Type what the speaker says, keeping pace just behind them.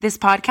This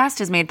podcast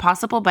is made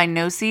possible by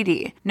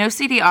NoCD.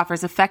 NoCD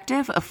offers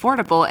effective,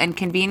 affordable, and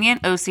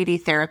convenient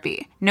OCD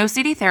therapy.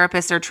 NoCD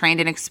therapists are trained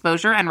in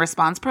exposure and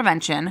response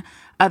prevention,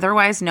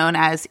 otherwise known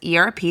as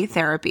ERP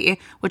therapy,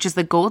 which is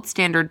the gold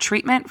standard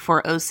treatment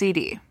for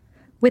OCD.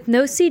 With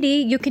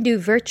NoCD, you can do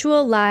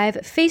virtual, live,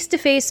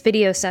 face-to-face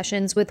video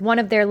sessions with one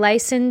of their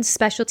licensed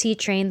specialty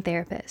trained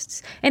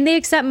therapists, and they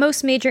accept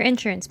most major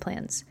insurance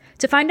plans.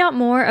 To find out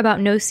more about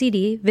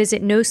NoCD,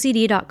 visit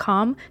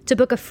nocd.com to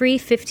book a free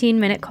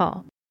 15-minute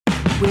call.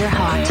 We're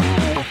hot.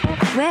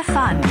 We're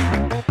fun.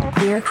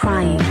 We're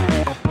crying.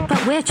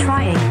 But we're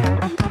trying.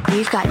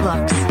 We've got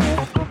looks.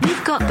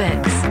 We've got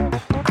books.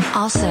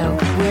 Also,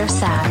 we're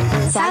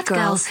sad. Sad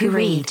girls who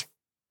read.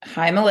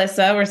 Hi,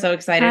 Melissa. We're so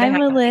excited to have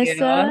Melissa.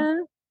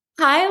 you.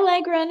 Hi,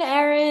 Allegra and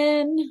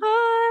Erin.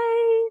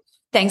 Hi.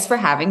 Thanks for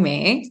having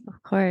me.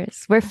 Of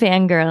course. We're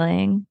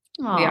fangirling.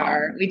 Aww. We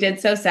are. We did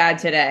So Sad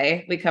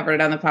today. We covered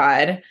it on the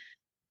pod.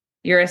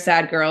 You're a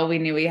sad girl. We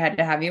knew we had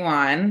to have you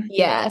on.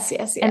 Yes.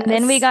 And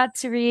then we got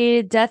to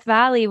read Death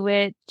Valley,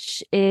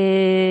 which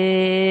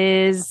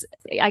is,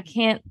 I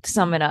can't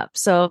sum it up.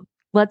 So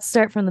let's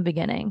start from the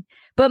beginning.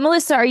 But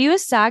Melissa, are you a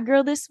sad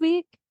girl this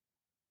week?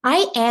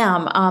 I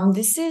am.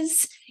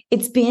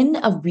 It's been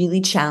a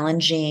really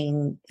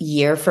challenging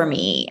year for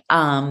me.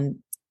 And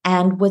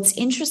what's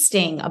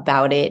interesting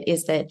about it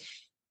is that,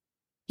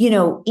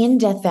 in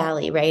Death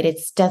Valley, right?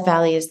 Death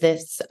Valley is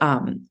this,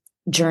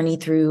 journey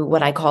through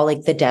what I call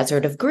like the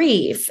desert of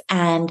grief.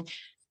 And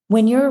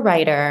when you're a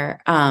writer,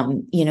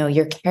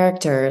 your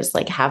characters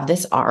like have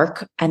this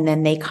arc and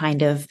then they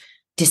kind of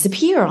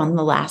disappear on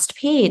the last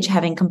page,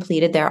 having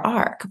completed their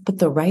arc, but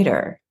the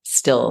writer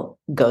still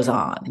goes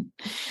on.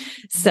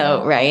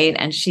 So, right.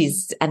 And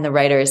the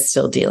writer is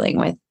still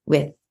dealing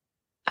with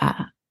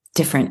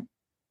different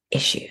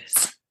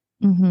issues.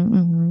 Mm-hmm,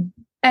 mm-hmm.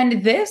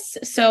 And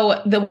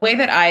so the way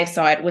that I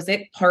saw it, was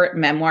it part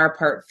memoir,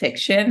 part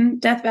fiction,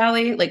 Death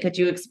Valley? Like, could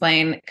you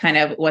explain kind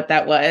of what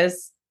that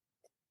was?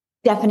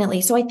 Definitely.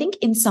 So I think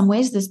in some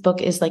ways this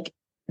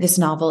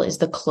novel is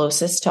the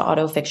closest to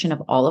autofiction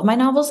of all of my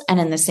novels. And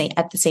at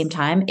the same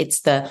time,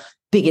 it's the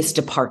biggest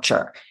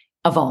departure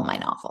of all my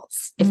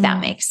novels, if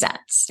that makes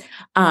sense.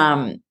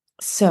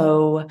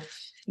 So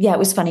yeah, it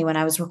was funny when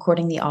I was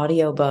recording the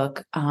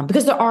audiobook,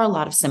 because there are a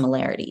lot of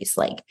similarities.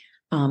 Like,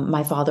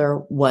 my father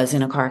was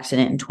in a car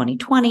accident in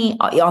 2020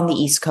 on the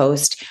East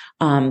Coast.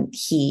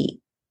 He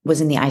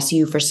was in the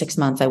ICU for 6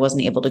 months. I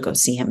wasn't able to go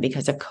see him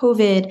because of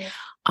COVID,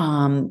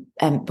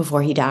 and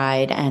before he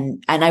died.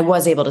 And I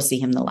was able to see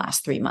him the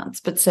last 3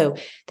 months. But so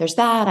there's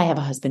that. I have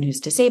a husband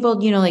who's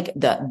disabled, like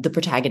the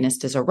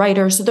protagonist is a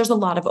writer. So there's a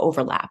lot of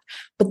overlap.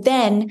 But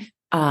then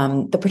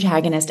the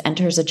protagonist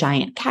enters a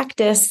giant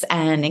cactus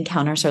and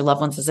encounters her loved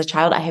ones as a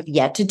child. I have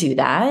yet to do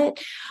that.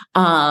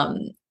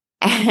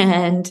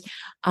 And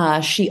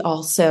she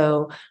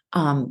also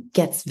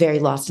gets very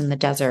lost in the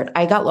desert.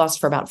 I got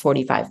lost for about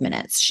 45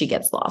 minutes. She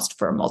gets lost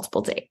for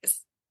multiple days.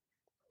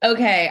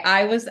 Okay.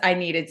 I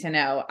needed to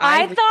know.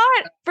 I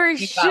thought for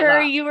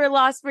sure you were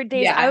lost for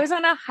days. Yeah. I was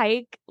on a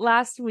hike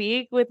last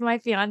week with my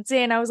fiance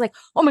and I was like,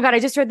 oh my God, I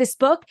just read this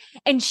book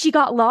and she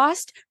got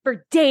lost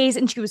for days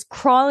and she was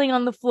crawling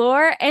on the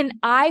floor and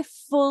I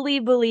fully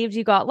believed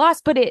you got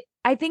lost. But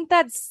I think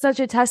that's such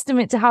a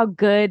testament to how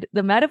good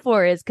the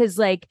metaphor is. Cause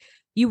like,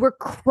 you were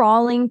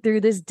crawling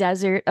through this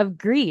desert of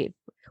grief.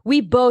 We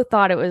both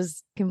thought it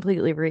was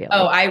completely real.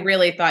 Oh, I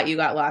really thought you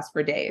got lost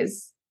for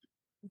days.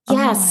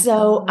 Yeah.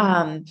 So,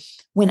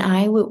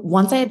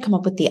 once I had come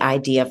up with the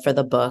idea for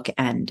the book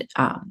and,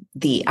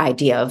 the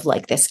idea of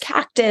like this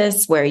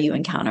cactus where you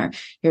encounter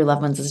your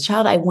loved ones as a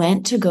child, I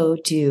went to go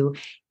do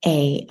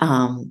a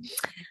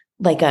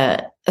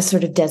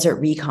sort of desert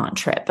recon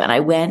trip. And I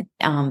went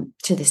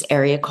to this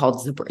area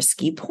called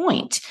Zabriskie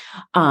Point,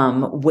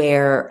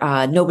 where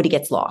nobody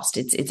gets lost.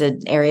 It's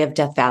an area of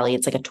Death Valley.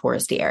 It's like a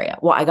touristy area.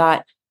 Well, I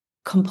got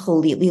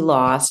completely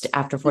lost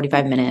after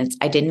 45 minutes.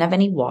 I didn't have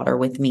any water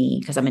with me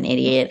because I'm an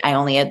idiot. I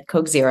only had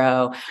Coke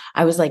Zero.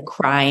 I was like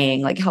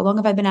crying, like, how long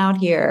have I been out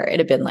here? It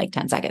had been like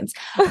 10 seconds.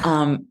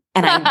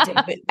 And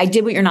I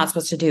did what you're not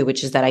supposed to do,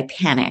 which is that I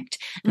panicked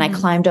and I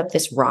climbed up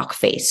this rock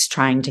face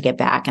trying to get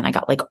back and I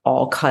got like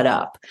all cut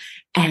up.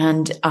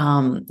 And,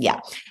 when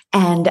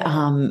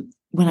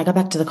I got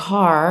back to the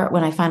car,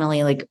 when I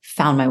finally like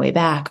found my way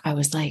back, I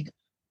was like,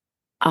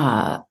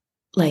 and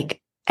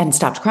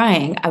stopped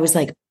crying. I was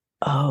like,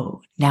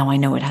 oh, now I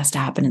know what has to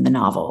happen in the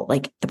novel.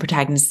 Like the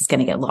protagonist is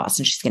going to get lost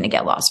and she's going to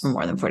get lost for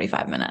more than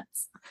 45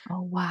 minutes.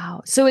 Oh,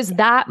 wow. So is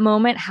that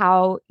moment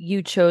how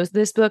you chose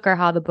this book or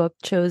how the book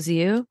chose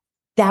you?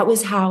 That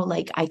was how,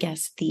 like, I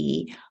guess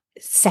the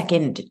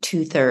second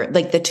 2/3,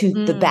 like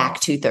the back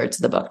 2/3 of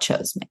the book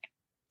chose me.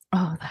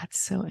 Oh, that's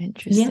so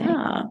interesting.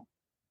 Yeah.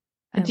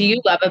 Do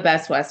you love a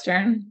Best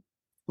Western?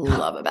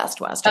 Love a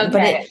Best Western.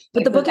 Okay.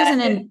 But the book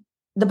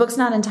the book's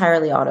not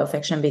entirely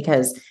autofiction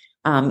because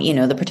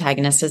the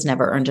protagonist has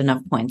never earned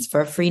enough points for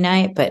a free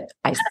night, but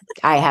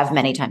I have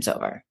many times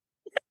over.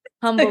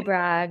 Humble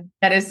brag.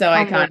 That is so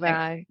Humble iconic.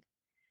 Brag.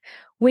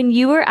 When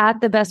you were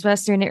at the Best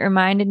Western, it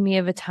reminded me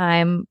of a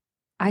time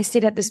I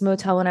stayed at this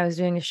motel when I was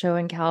doing a show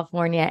in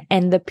California,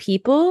 and the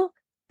people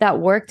that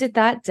worked at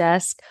that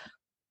desk,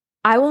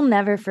 I will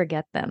never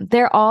forget them.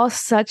 They're all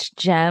such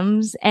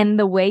gems. And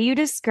the way you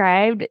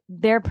described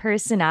their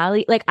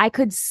personality, like I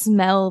could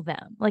smell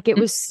them. Like it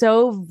was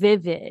so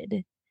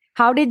vivid.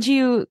 How did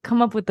you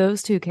come up with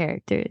those two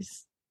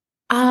characters?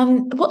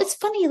 Well, it's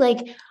funny, like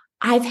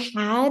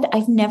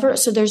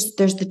so there's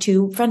the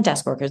two front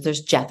desk workers.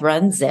 There's Jethra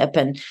and Zip.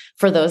 And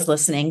for those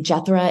listening,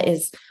 Jethra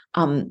is,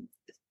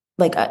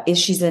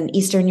 she's an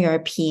Eastern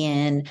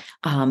European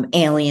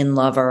alien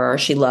lover.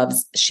 She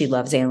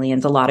loves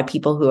aliens. A lot of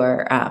people who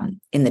are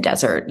in the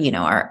desert,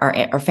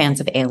 are fans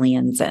of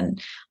aliens.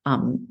 And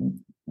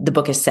the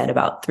book is set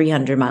about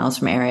 300 miles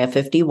from Area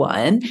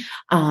 51.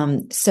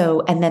 And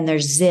then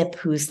there's Zip,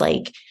 who's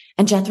like,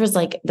 and Jethra's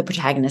like the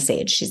protagonist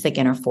age. She's like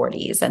in her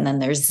 40s. And then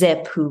there's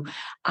Zip, who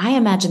I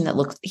imagine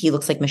he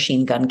looks like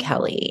Machine Gun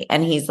Kelly.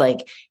 And he's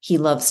like, he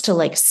loves to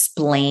like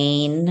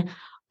explain,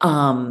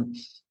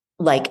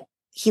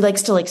 he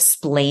likes to like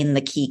explain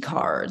the key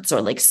cards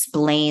or like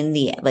explain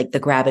the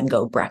grab and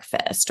go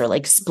breakfast or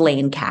like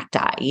explain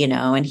cacti,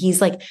 and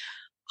he's like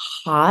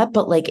hot,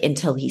 but like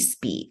until he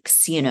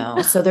speaks,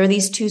 so there are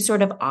these two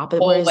sort of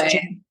opposite.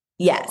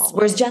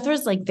 Whereas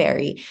Jethra's like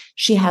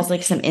she has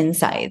like some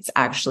insights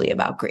actually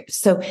about grief.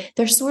 So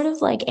they're sort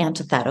of like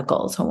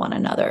antithetical to one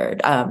another.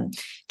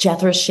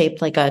 Jethra's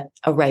shaped like a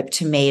ripe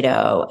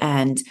tomato,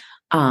 and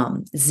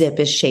Zip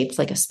is shaped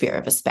like a spear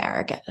of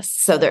asparagus.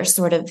 So they're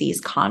sort of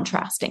these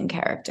contrasting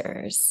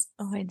characters.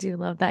 Oh, I do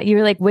love that. You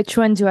were like, which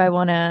one do I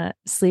want to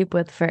sleep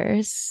with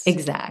first?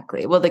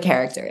 Exactly. Well, the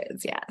character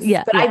is, yes.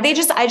 Yeah. But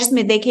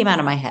yeah. They came out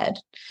of my head.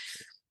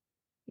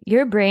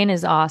 Your brain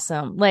is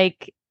awesome.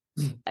 Like,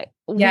 we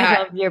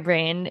love your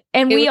brain.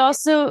 And we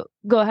also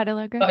go ahead,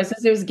 Allegra.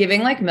 It was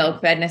giving like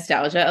milk fed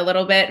nostalgia a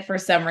little bit. For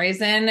some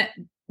reason,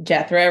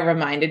 Jethra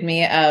reminded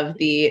me of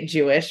the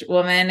Jewish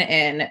woman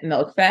in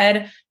Milk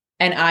Fed.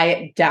 And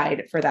I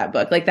died for that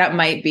book. Like that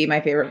might be my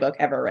favorite book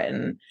ever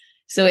written.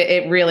 So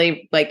it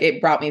really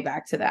it brought me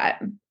back to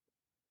that.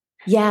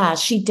 Yeah,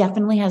 she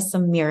definitely has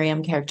some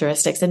Miriam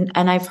characteristics. And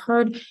I've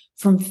heard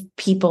from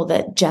people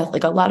that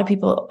a lot of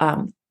people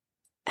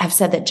have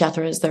said that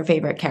Jethra is their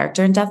favorite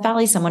character in Death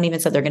Valley. Someone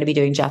even said they're going to be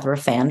doing Jethra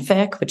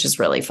fanfic, which is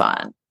really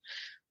fun.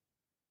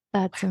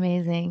 That's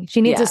amazing. She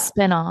needs a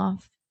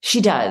spinoff.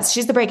 She does.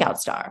 She's the breakout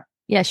star.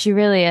 Yeah, she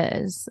really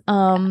is.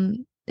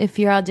 If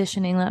you're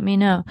auditioning, let me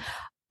know.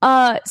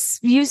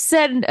 You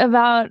said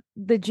about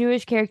the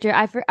Jewish character.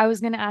 I was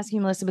going to ask you,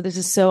 Melissa, but this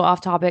is so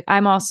off topic.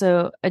 I'm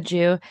also a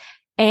Jew,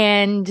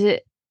 and you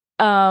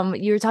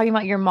were talking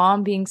about your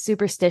mom being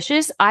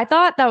superstitious. I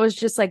thought that was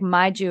just like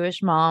my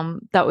Jewish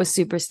mom that was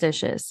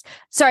superstitious.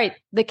 Sorry,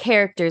 the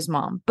character's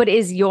mom. But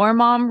is your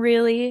mom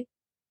really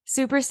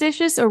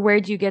superstitious, or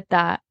where'd you get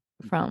that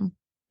from?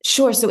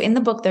 Sure. So in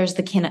the book, there's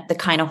the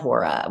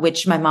kinahora,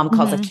 which my mom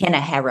calls a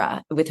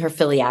kinahera with her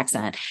Philly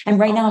accent. And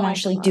right now I'm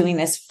actually doing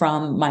this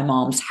from my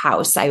mom's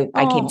house. I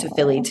came to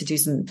Philly to do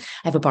I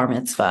have a bar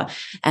mitzvah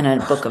and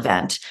a book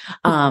event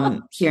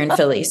here in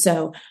Philly.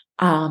 So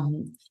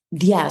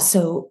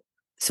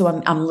So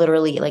I'm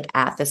literally like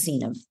at the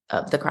scene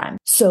of the crime.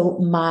 So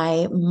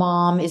my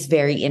mom is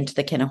very into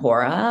the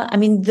kinahora. I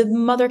mean, the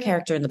mother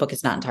character in the book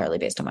is not entirely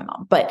based on my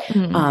mom,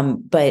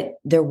 but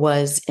there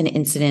was an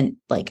incident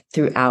like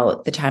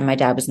throughout the time my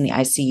dad was in the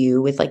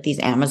ICU with like these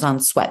Amazon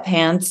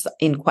sweatpants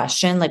in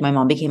question. Like my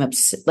mom became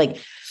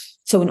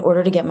so in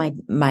order to get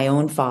my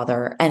own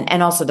father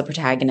and also the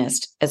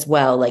protagonist as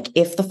well, like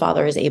if the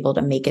father is able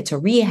to make it to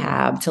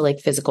rehab, to like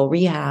physical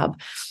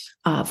rehab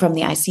from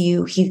the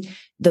ICU,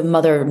 the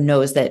mother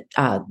knows that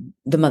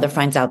the mother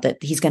finds out that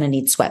he's going to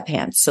need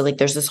sweatpants. So like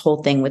there's this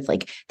whole thing with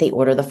like they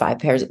order the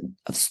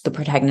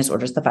protagonist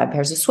orders the 5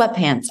 pairs of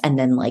sweatpants, and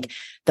then like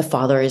the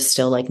father is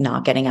still like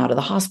not getting out of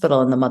the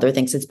hospital, and the mother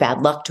thinks it's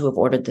bad luck to have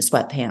ordered the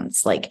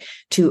sweatpants like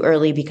too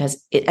early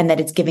and that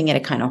it's giving it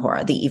a kind of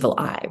horror, the evil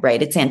eye,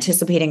 right? It's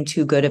anticipating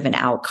too good of an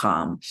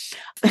outcome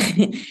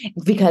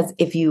because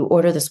if you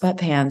order the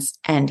sweatpants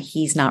and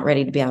he's not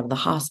ready to be out of the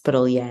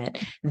hospital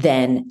yet,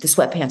 then the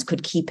sweatpants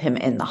could keep him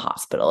in the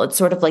hospital. It's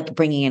sort of like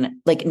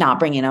not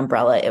bringing an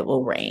umbrella, it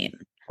will rain.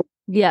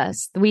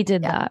 Yes, we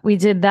did that. We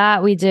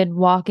did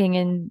walking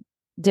in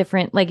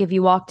different, like if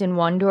you walked in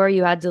one door,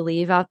 you had to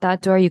leave out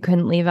that door. You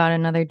couldn't leave out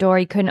another door.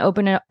 You couldn't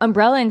open an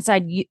umbrella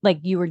inside.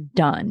 You were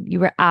done. You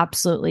were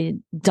absolutely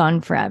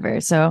done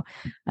forever. So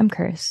I'm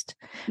cursed.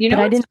 You know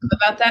what's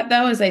about that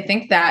though, is I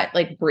think that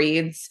like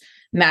breeds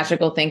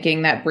magical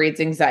thinking, that breeds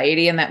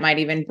anxiety, and that might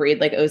even breed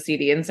like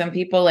OCD in some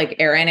people. Like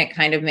Erin, it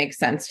kind of makes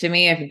sense to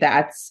me if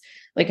that's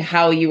like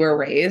how you were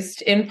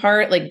raised, in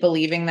part, like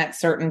believing that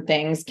certain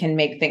things can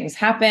make things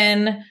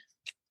happen.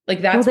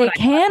 Like that's what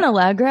they can,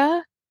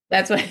 Allegra.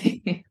 That's what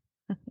that's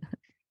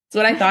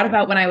what I thought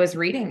about when I was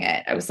reading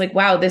it. I was like,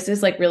 wow, this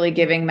is like really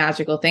giving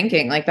magical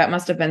thinking. Like that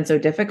must have been so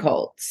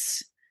difficult.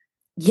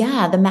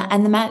 Yeah.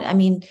 I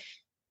mean,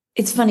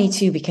 it's funny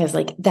too, because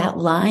like that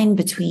line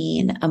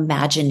between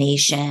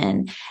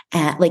imagination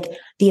and like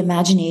the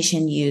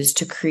imagination used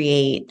to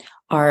create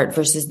art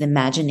versus the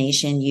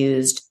imagination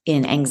used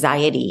in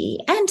anxiety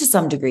and to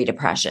some degree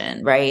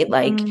depression, right?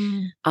 Like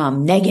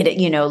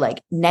negative,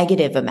 like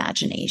negative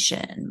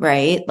imagination,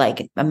 right?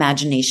 Like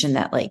imagination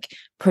that like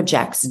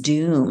projects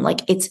doom. Like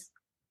it's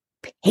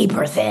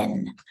paper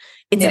thin.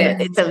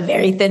 It's a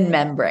very thin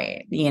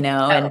membrane,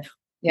 and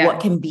what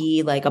can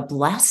be like a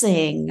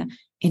blessing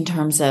in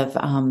terms of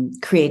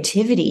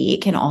creativity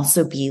can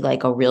also be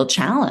like a real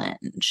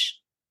challenge.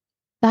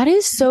 That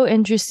is so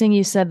interesting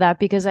you said that,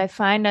 because I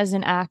find as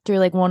an actor,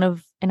 like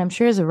and I'm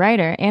sure as a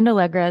writer and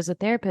Allegra as a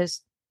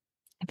therapist,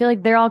 I feel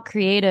like they're all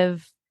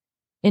creative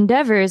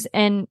endeavors.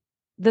 And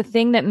the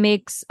thing that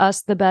makes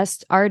us the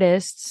best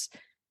artists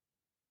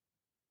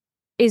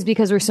is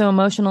because we're so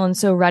emotional and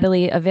so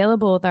readily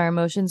available with our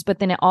emotions, but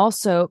then it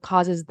also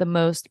causes the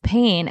most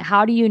pain.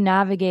 How do you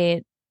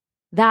navigate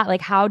that?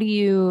 Like, how do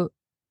you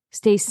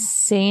stay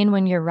sane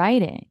when you're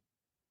writing?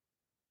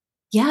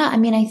 Yeah, I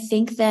mean, I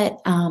think that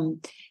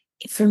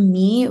for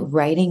me,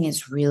 writing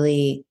is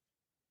really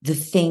the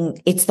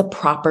thing. It's the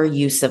proper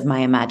use of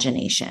my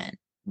imagination,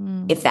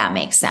 if that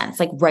makes sense.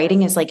 Like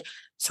writing is like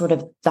sort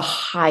of the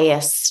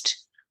highest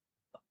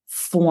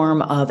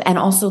form of, and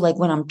also like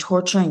when I'm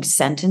torturing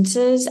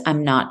sentences,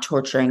 I'm not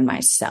torturing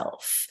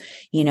myself.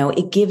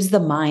 It gives the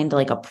mind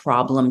like a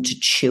problem to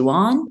chew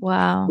on.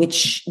 Wow.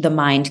 Which the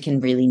mind can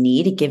really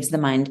need. It gives the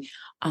mind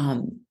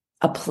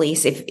a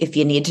place if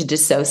you need to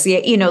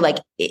dissociate, like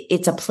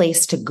it's a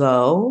place to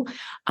go.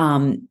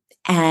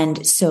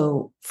 And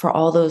so for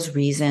all those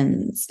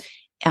reasons,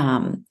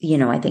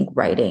 I think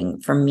writing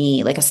for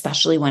me, like,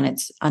 especially when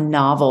it's a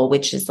novel,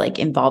 which is like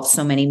involves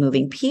so many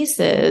moving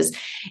pieces,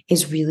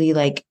 is really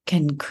like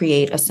can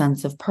create a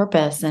sense of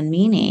purpose and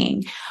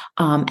meaning,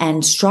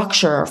 and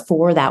structure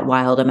for that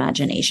wild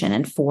imagination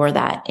and for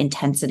that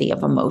intensity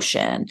of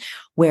emotion.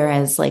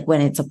 Whereas like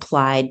when it's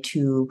applied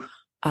to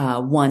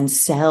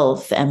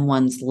oneself and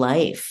one's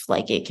life,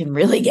 like it can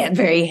really get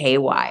very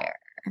haywire.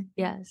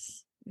 Yes.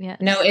 Yeah.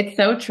 No, it's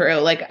so true.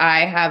 Like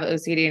I have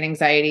OCD and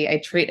anxiety. I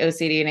treat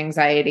OCD and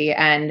anxiety.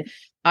 And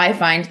I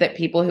find that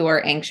people who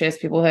are anxious,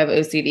 people who have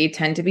OCD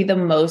tend to be the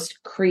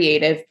most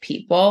creative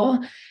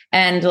people.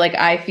 And like,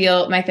 I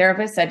feel my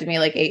therapist said to me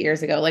like 8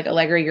 years ago, like,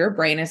 Allegra, your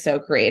brain is so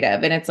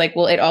creative. And it's like,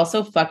 well, it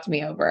also fucked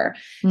me over.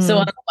 So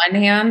on the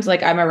one hand,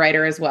 like I'm a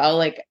writer as well.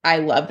 Like I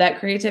love that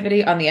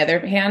creativity. On the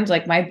other hand,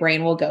 like my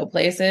brain will go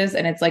places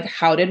and it's like,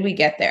 how did we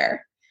get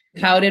there?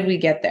 How did we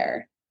get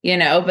there?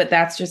 But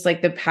that's just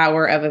like the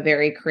power of a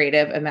very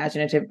creative,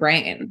 imaginative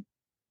brain.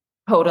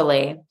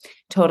 Totally.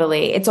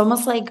 It's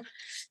almost like,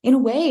 in a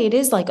way, it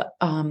is like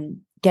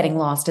getting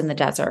lost in the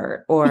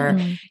desert or,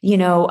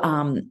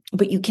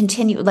 but you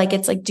continue, like,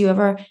 it's like, do you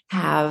ever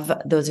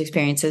have those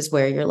experiences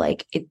where you're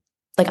like,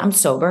 I'm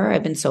sober.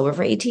 I've been sober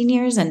for 18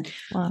 years. And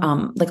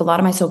like a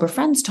lot of my sober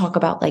friends talk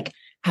about like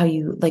how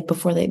you like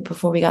before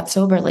we got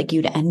sober, like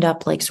you'd end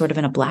up like sort of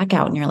in a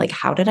blackout and you're like,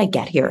 how did I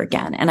get here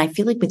again? And I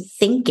feel like with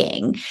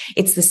thinking,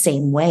 it's the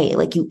same way.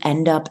 Like you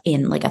end up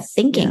in like a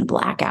thinking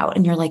blackout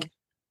and you're like,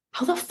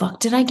 how the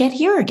fuck did I get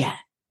here again?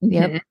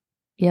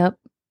 Yep.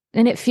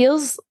 And it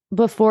feels,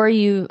 before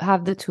you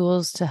have the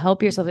tools to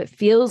help yourself, it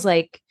feels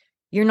like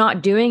you're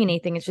not doing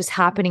anything. It's just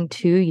happening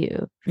to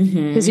you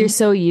because you're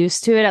so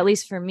used to it. At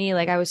least for me,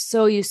 like I was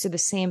so used to the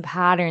same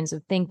patterns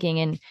of thinking.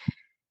 And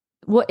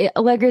what,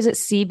 Allegra, is it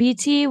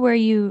CBT where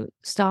you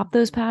stop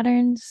those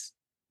patterns?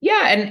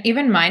 Yeah. And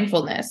even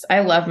mindfulness. I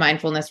love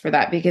mindfulness for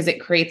that because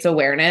it creates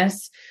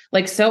awareness.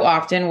 Like so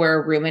often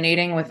we're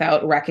ruminating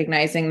without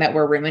recognizing that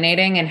we're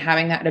ruminating, and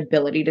having that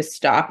ability to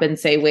stop and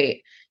say,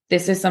 wait,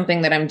 this is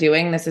something that I'm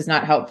doing. This is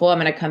not helpful. I'm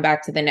going to come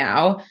back to the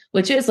now,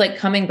 which is like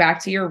coming back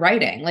to your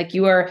writing. Like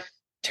you are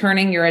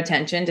turning your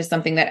attention to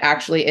something that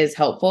actually is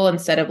helpful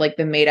instead of like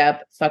the made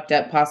up, fucked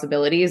up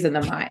possibilities in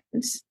the mind.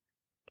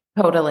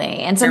 Totally.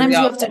 And sometimes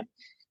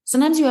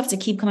you have to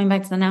keep coming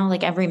back to the now,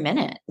 like every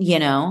minute,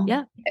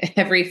 Yeah.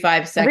 Every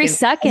 5 seconds. Every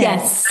second.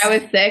 Yes. I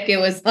was sick. It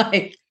was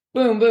like,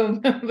 boom,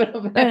 boom.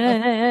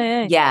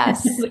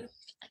 Yes.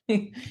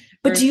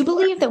 But do you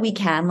believe that we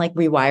can like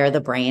rewire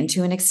the brain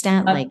to an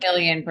extent? A like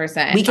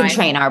 1,000,000%. We can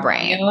train our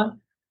brain.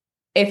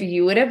 If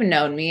you would have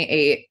known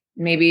me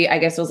maybe I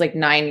guess it was like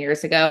 9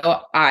 years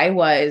ago, I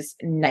was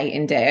night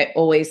and day. I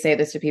always say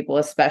this to people,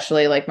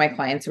 especially like my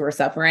clients who are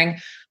suffering.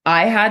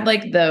 I had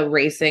like the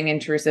racing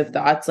intrusive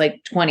thoughts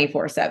like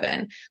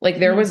 24/7. Like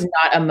there was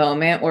not a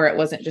moment where it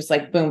wasn't just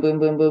like boom, boom,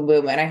 boom, boom,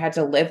 boom. And I had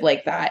to live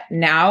like that.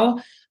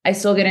 Now I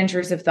still get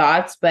intrusive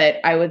thoughts, but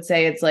I would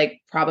say it's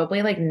like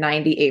probably like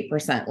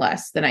 98%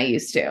 less than I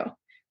used to.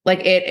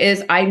 Like it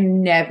is, I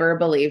never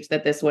believed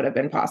that this would have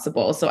been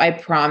possible. So I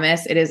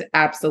promise it is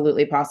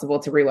absolutely possible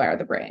to rewire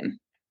the brain.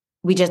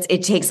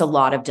 It takes a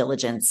lot of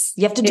diligence.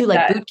 You have to do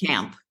like boot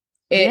camp.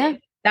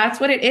 That's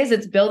what it is.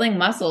 It's building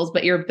muscles,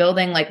 but you're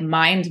building like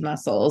mind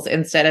muscles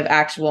instead of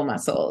actual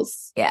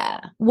muscles. Yeah.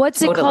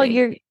 What's it called?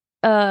 Your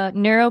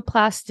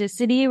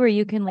neuroplasticity, where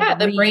you can like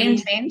the brain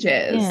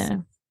changes. Yeah.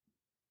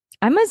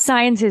 I'm a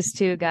scientist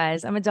too,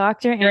 guys. I'm a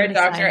doctor. You're a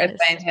doctor, a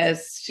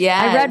scientist.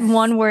 Yeah. I read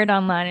one word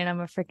online and I'm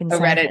a freaking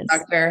scientist. Reddit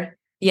doctor.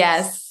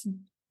 Yes.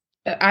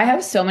 I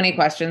have so many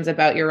questions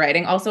about your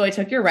writing. Also, I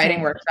took your writing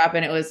Same. workshop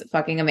and it was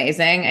fucking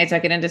amazing. I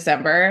took it in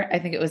December. I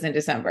think it was in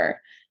December.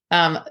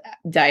 Um,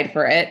 Died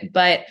for it.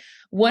 But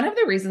one of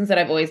the reasons that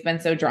I've always been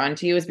so drawn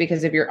to you is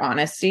because of your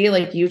honesty.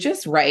 Like you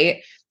just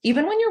write,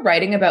 even when you're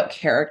writing about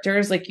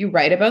characters, like you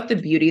write about the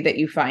beauty that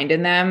you find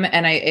in them.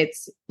 And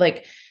it's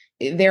like,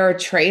 there are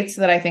traits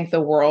that I think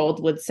the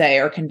world would say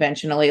are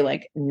conventionally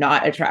like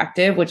not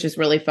attractive, which is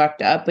really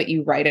fucked up, but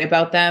you write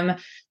about them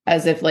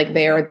as if like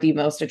they are the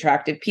most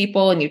attractive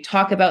people. And you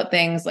talk about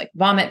things like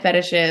vomit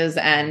fetishes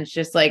and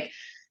just like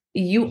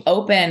you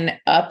open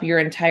up your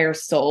entire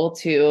soul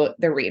to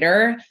the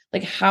reader.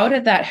 Like, how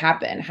did that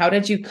happen? How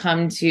did you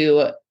come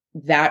to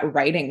that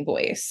writing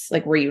voice?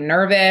 Like, were you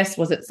nervous?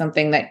 Was it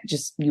something that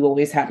just you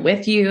always had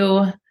with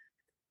you?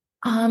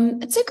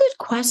 It's a good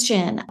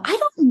question. I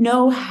don't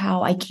know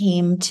how I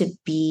came to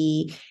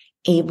be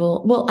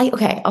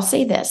I'll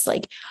say this,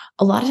 like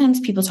a lot of times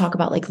people talk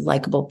about like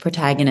likable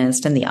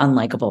protagonist and the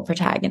unlikable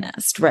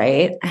protagonist,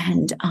 right?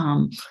 And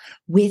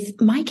with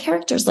my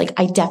characters, like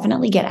I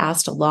definitely get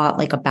asked a lot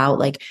like about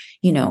like,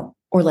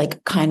 or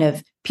like kind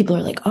of people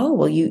are like, oh,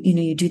 well,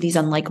 you do these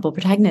unlikable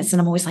protagonists.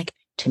 And I'm always like,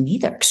 to me,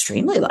 they're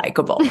extremely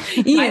likable.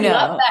 I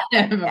love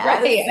them. Yes.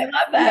 Right. I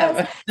love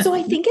them. Yes. So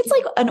I think it's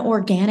like an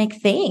organic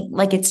thing.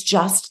 Like it's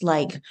just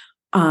like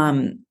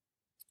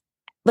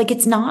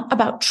it's not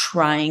about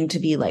trying to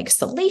be like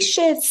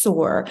salacious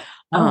or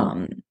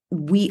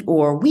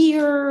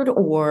weird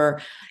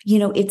or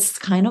it's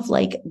kind of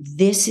like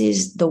this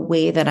is the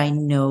way that I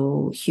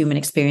know human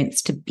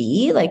experience to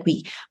be, like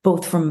we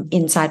both from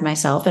inside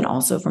myself and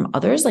also from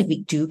others, like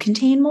we do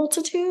contain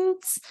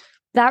multitudes.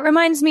 That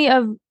reminds me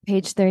of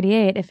page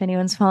 38, if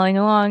anyone's following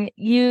along.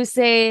 You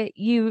say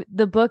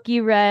the book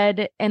you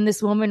read and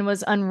this woman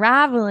was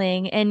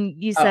unraveling, and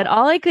you said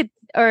all I could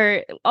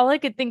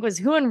think was,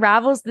 who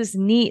unravels this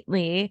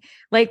neatly,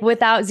 like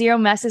without zero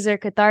messes or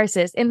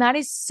catharsis? And that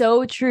is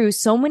so true.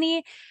 So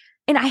many,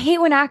 and I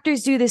hate when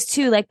actors do this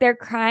too. Like they're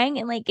crying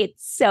and like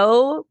it's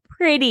so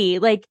pretty.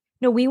 Like,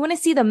 no, we want to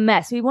see the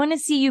mess. We want to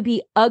see you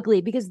be ugly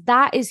because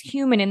that is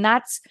human. And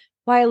that's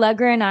why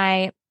Allegra and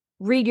I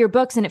read your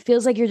books and it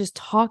feels like you're just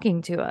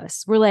talking to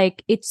us. We're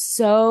like, there's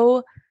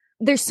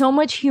so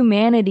much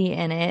humanity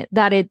in it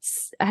that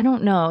I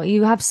don't know.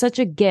 You have such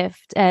a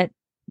gift at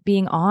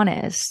being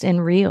honest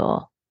and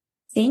real.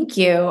 Thank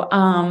you.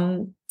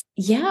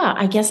 Yeah,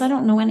 I guess I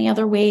don't know any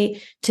other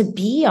way to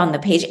be on the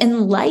page.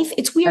 In life,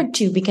 it's weird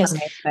too, because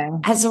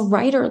as a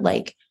writer,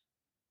 like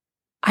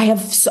I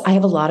have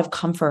a lot of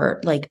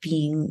comfort, like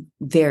being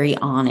very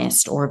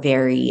honest or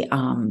very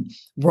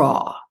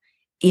raw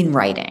in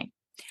writing.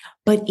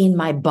 But in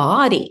my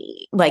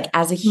body, like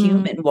as a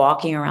human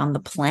walking around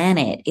the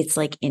planet, it's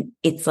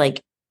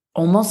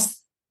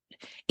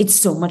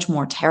so much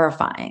more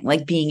terrifying,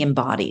 like being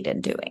embodied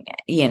and doing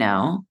it,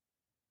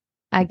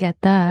 I get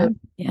that.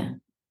 Yeah.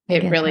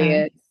 It really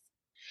is.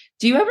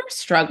 Do you ever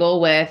struggle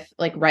with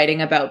like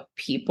writing about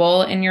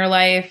people in your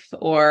life,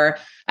 or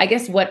I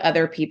guess what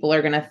other people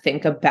are going to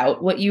think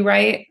about what you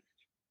write?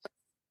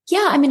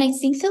 Yeah. I mean, I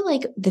think that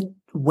like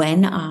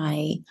when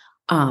I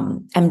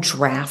am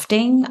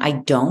drafting, I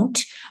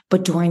don't,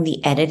 but during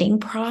the editing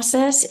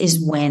process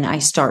is when I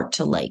start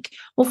to like,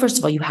 well, first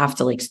of all, you have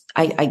to like,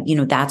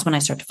 that's when I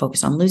start to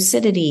focus on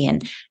lucidity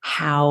and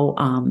how,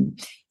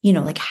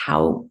 like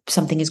how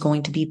something is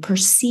going to be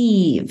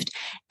perceived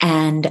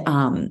and,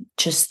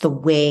 just the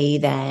way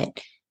that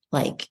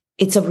like,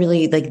 it's a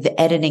really like the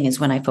editing is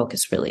when I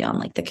focus really on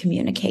like the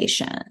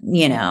communication,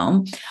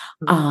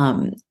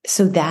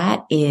 so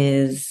that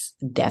is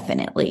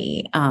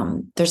definitely,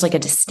 there's like a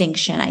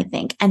distinction, I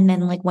think. And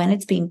then like when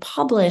it's being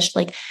published,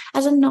 like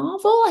as a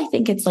novel, I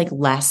think it's like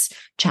less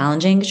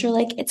challenging because you're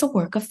like, it's a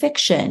work of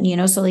fiction,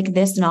 so like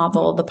this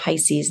novel, The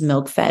Pisces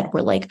Milk Fed,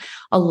 were like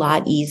a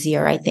lot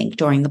easier, I think,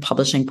 during the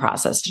publishing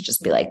process to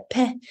just be like,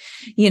 peh,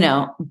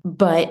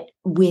 but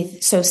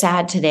with So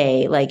Sad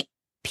Today, like,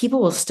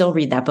 people will still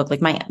read that book. Like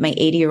my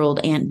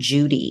 80-year-old Aunt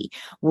Judy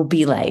will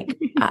be like,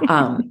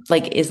 I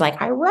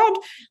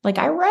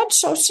read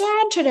So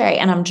Sad Today.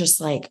 And I'm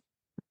just like,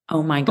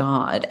 oh my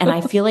God. And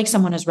I feel like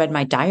someone has read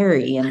my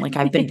diary and like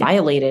I've been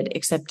violated,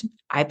 except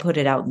I put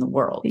it out in the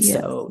world. Yes.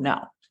 So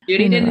no.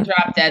 Judy didn't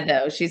drop dead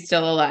though. She's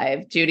still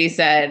alive. Judy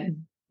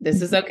said,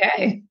 this is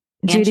okay.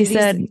 Judy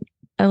said,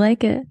 I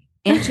like it.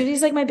 Aunt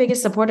Judy's like my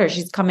biggest supporter.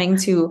 She's coming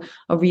to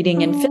a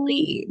reading in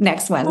Philly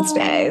next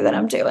Wednesday that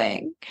I'm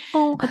doing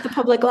at the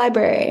public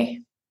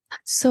library.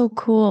 That's so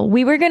cool.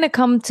 We were going to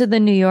come to the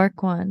New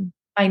York one.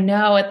 I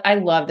know. I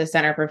love the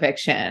Center for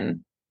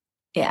Fiction.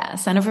 Yeah.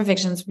 Center for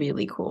Fiction's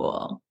really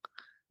cool.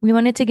 We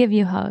wanted to give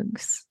you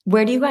hugs.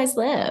 Where do you guys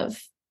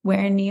live?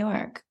 Where in New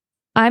York?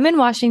 I'm in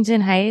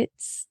Washington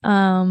Heights,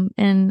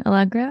 in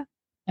Allegra.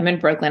 I'm in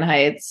Brooklyn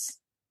Heights.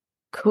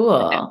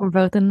 Cool. We're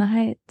both in the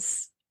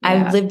Heights.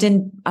 Yeah. I lived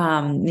in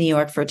New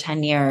York for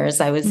 10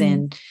 years. I was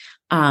in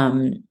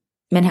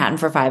Manhattan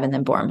for 5 and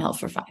then Boerum Hill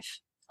for 5.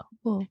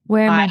 Cool.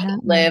 Where in Manhattan?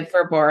 I live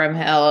for Boerum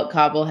Hill,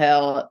 Cobble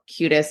Hill,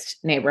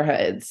 cutest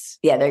neighborhoods.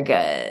 Yeah, they're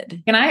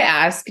good. Can I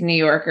ask New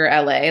York or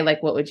LA?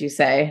 Like, what would you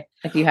say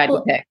if you had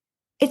to pick?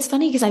 It's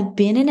funny because I've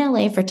been in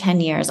LA for 10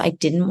 years. I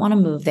didn't want to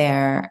move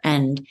there.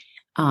 And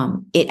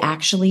it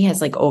actually has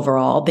like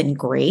overall been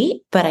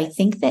great. But I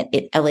think that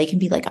LA can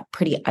be like a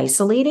pretty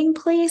isolating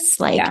place.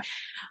 Like,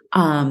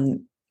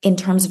 in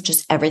terms of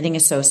just everything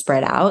is so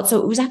spread out. So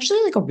it was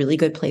actually like a really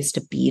good place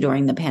to be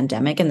during the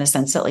pandemic in the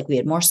sense that like we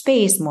had more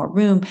space, more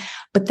room.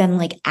 But then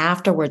like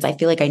afterwards, I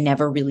feel like I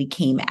never really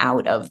came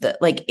out of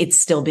like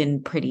it's still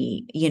been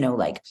pretty,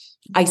 like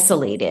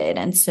isolated.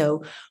 And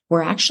so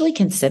we're actually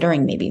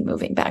considering maybe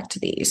moving back to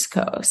the East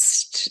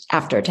Coast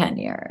after 10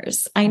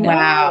 years. I know,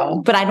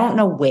 wow. But I don't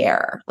know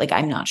where. Like,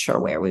 I'm not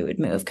sure where we would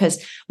move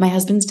because my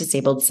husband's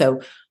disabled.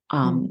 So,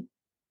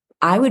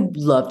 I would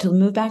love to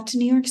move back to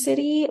New York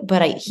City,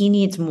 but he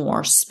needs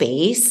more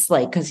space,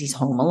 like, because he's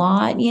home a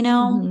lot, You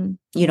don't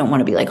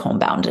want to be like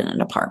homebound in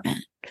an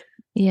apartment.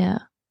 Yeah.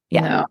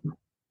 Yeah.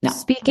 No.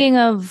 Speaking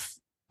of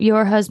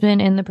your husband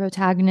and the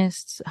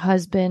protagonist's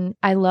husband,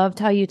 I loved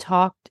how you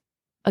talked,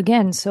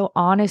 again, so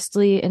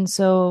honestly and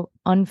so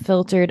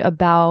unfiltered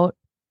about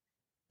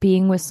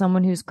being with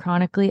someone who's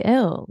chronically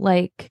ill.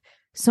 Like,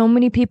 so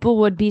many people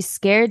would be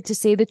scared to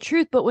say the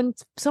truth. But when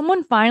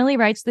someone finally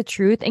writes the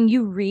truth and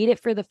you read it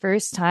for the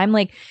first time,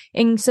 like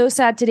in So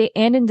Sad Today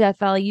and in Death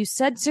Valley, you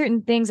said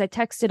certain things. I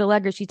texted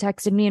Allegra, she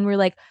texted me, and we're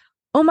like,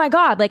 oh my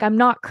God, like I'm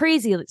not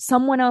crazy.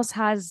 Someone else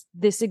has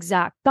this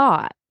exact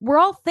thought. We're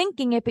all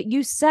thinking it, but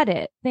you said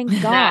it. Thank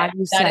God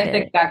you said it. That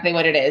is exactly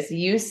what it is.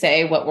 You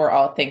say what we're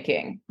all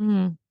thinking.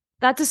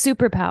 That's a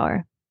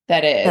superpower.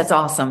 That is. That's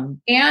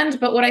awesome.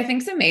 But what I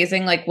think is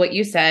amazing, like what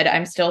you said,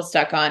 I'm still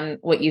stuck on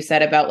what you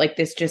said about like,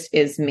 this just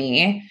is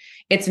me.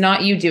 It's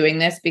not you doing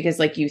this because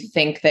like you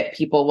think that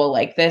people will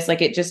like this. Like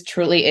it just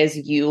truly is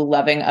you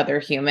loving other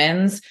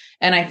humans.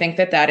 And I think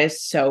that is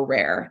so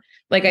rare.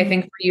 Like, I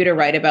think for you to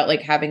write about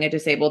like having a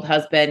disabled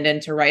husband and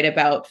to write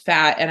about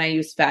fat, and I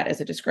use fat as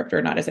a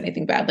descriptor, not as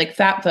anything bad, like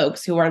fat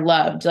folks who are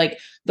loved, like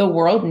the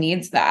world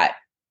needs that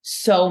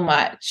so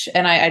much.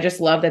 And I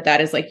just love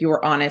that is like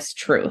your honest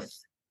truth.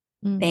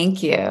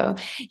 Thank you.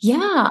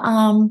 Yeah.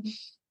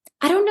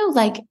 I don't know.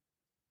 Like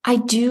I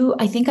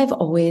think I've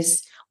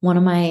always, one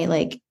of my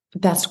like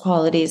best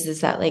qualities is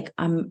that like,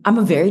 I'm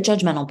a very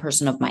judgmental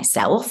person of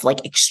myself,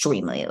 like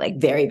extremely, like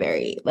very,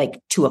 very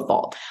like to a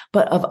fault,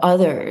 but of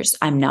others,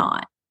 I'm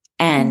not.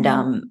 And,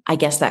 I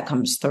guess that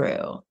comes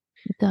through.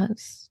 It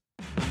does.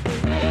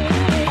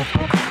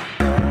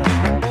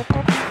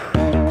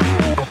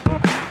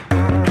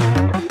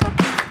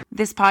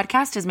 This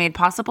podcast is made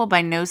possible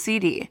by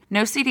NoCD.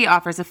 NoCD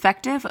offers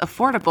effective,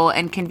 affordable,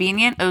 and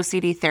convenient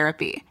OCD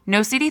therapy.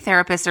 NoCD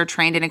therapists are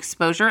trained in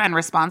exposure and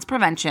response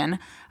prevention,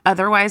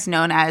 otherwise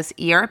known as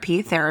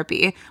ERP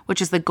therapy,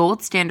 which is the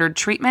gold standard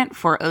treatment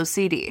for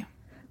OCD.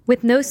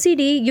 With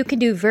NoCD, you can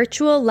do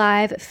virtual,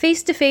 live,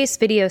 face-to-face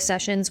video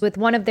sessions with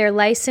one of their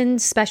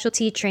licensed,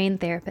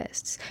 specialty-trained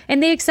therapists,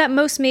 and they accept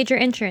most major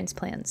insurance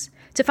plans.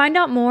 To find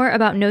out more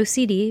about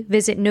NoCD,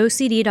 visit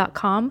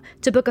nocd.com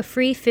to book a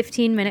free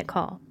 15-minute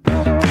call.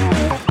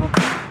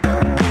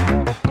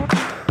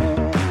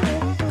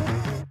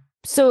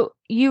 So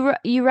you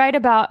write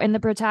about, and the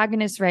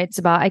protagonist writes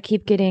about, I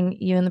keep getting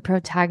you and the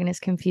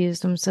protagonist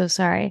confused. I'm so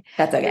sorry.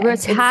 That's okay. The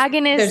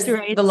protagonist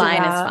writes the line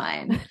about, is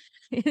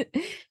fine.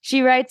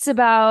 She writes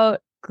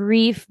about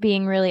grief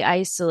being really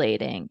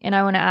isolating. And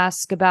I want to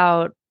ask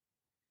about,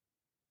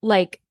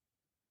 like,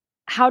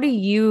 how do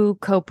you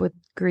cope with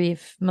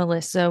grief,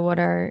 Melissa? What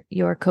are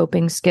your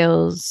coping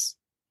skills?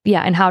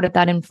 Yeah. And how did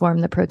that inform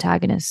the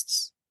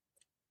protagonists?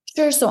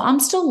 Sure. So I'm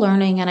still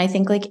learning. And I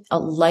think like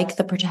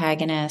the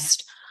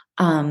protagonist,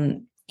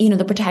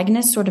 the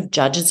protagonist sort of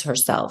judges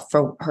herself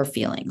for her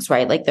feelings,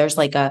 right? Like there's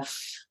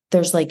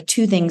like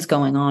two things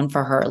going on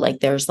for her. Like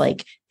there's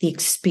like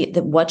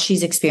what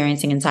she's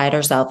experiencing inside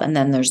herself. And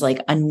then there's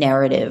like a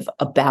narrative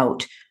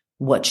about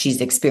what she's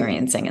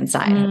experiencing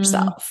inside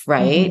herself.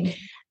 Right.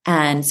 Mm-hmm.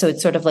 And so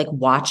it's sort of like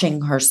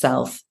watching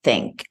herself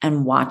think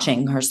and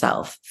watching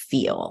herself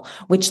feel,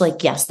 which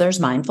like, yes, there's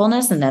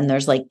mindfulness. And then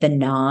there's like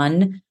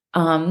the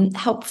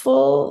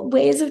helpful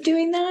ways of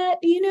doing that,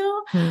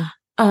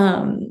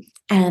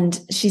 and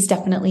she's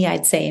definitely,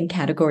 I'd say, in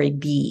category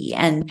B.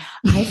 And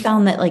I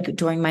found that like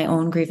during my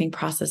own grieving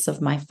process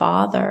of my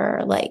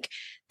father, like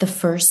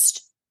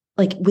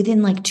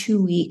within like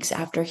 2 weeks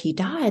after he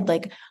died,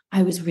 like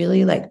I was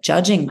really like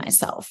judging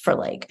myself for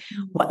like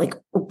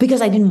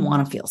because I didn't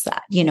want to feel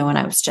sad, and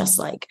I was just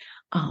like,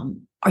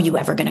 are you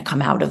ever going to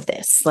come out of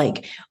this?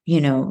 Like,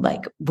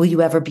 like, will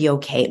you ever be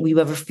okay? Will you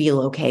ever feel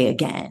okay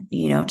again?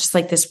 Just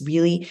like this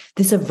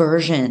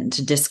aversion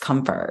to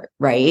discomfort,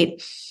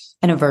 right?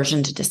 An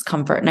aversion to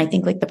discomfort. And I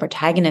think like the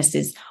protagonist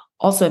is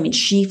also, I mean,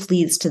 she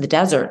flees to the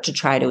desert to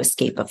try to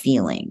escape a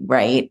feeling,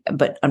 right?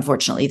 But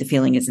unfortunately, the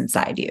feeling is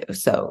inside you.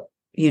 So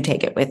you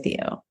take it with you.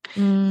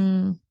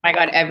 My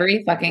God,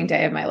 every fucking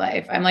day of my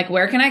life, I'm like,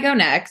 where can I go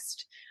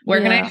next?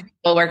 Where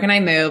can I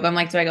move? I'm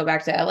like, do I go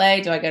back to LA?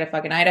 Do I go to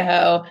fucking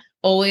Idaho?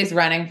 Always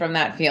running from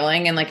that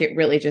feeling. And like, it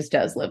really just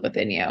does live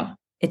within you.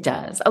 It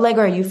does.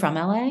 Allegra, are you from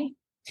LA?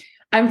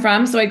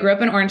 So I grew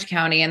up in Orange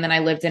County and then I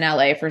lived in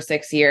LA for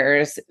 6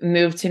 years,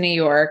 moved to New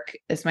York.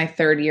 It's my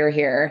third year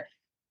here.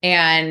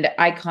 And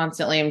I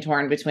constantly am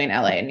torn between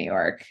LA and New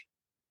York.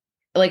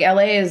 Like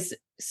LA is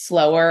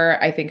slower.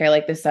 I think I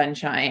like the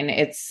sunshine.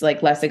 It's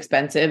like less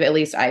expensive. At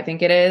least I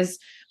think it is.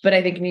 But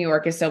I think New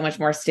York is so much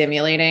more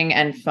stimulating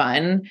and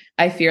fun.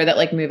 I fear that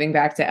like moving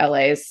back to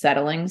LA is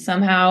settling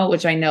somehow,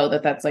 which I know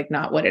that that's like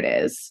not what it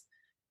is.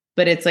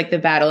 But it's like the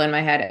battle in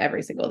my head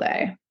every single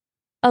day.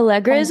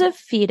 Allegra is a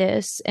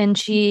fetus, and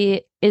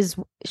she is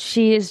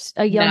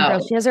a young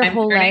girl. She has her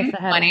whole life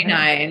ahead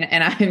 29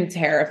 and I'm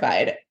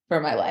terrified for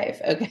my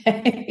life.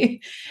 Okay.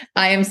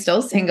 I am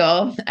still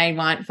single. I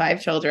want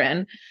 5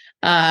 children.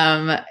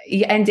 And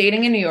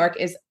dating in New York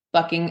is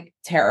fucking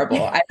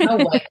terrible. I don't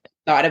know what you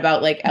thought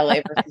about like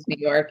LA versus New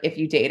York if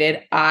you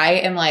dated. I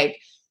am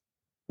like,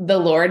 the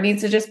Lord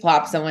needs to just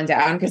plop someone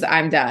down because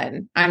I'm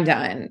done. I'm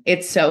done.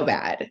 It's so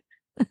bad.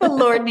 The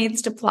Lord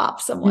needs to plop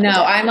someone. No,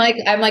 down.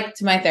 I'm like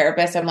to my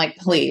therapist, I'm like,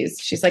 please.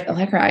 She's like,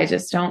 Allegra, I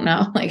just don't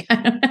know. Like, I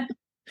don't know.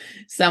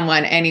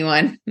 Someone,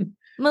 anyone.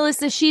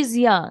 Melissa, she's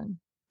young.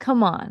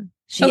 Come on.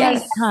 She Okay,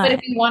 has time. but if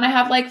you want to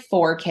have like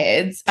 4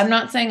 kids, I'm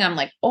not saying I'm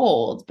like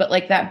old, but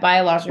like that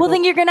biological. Well,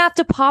 then you're going to have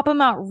to pop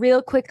them out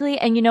real quickly.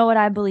 And you know what?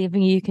 I believe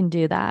in you. You can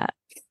do that.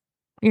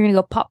 You're going to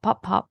go pop,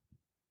 pop, pop.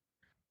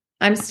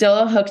 I'm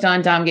still hooked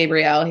on Dom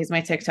Gabriel. He's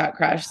my TikTok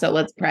crush. So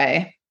let's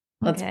pray.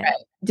 Let's pray.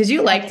 Did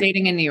you like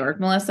dating in New York,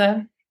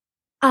 Melissa?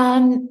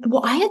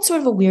 Well, I had sort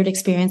of a weird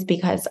experience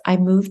because I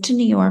moved to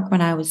New York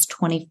when I was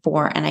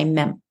 24 and I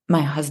met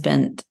my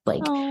husband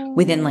like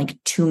within like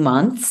 2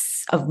 months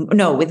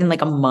within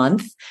like a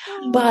month,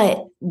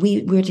 but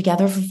we were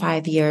together for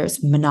 5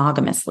 years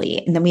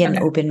monogamously. And then we had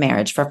an open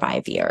marriage for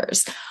 5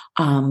 years.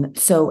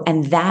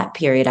 And that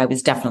period I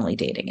was definitely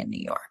dating in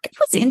New York. It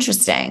was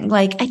interesting.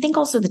 Like, I think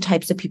also the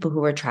types of people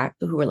who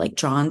were like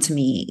drawn to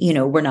me,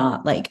 were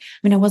not like, I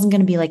mean, I wasn't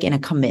going to be like in a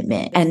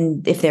commitment.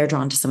 And if they're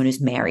drawn to someone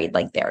who's married,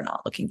 like they're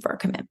not looking for a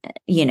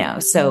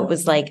commitment, so it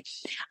was like,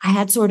 I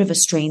had sort of a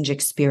strange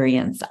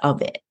experience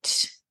of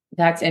it.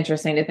 That's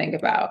interesting to think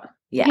about.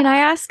 Yeah. Can I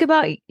ask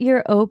about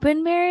your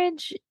open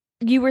marriage?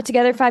 You were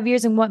together 5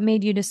 years, and what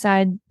made you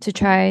decide to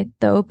try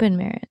the open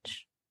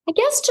marriage? I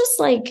guess just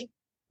like,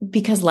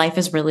 because life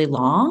is really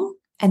long,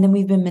 and then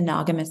we've been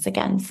monogamous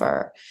again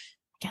for,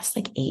 I guess,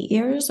 like 8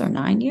 years or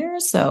 9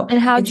 years. So, and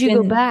how'd you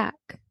go back?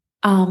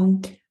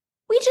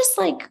 We just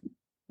like,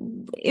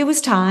 it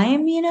was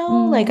time,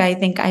 like, I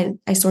think I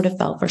sort of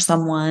felt for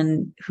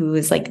someone who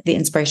is like the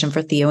inspiration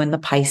for Theo and the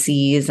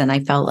Pisces. And I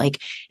felt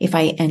like if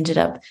I ended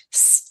up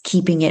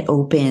keeping it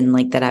open,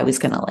 like that I was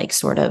going to like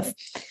sort of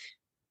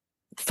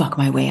fuck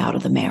my way out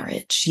of the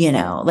marriage,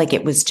 like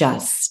it was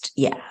just,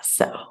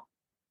 so.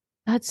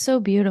 That's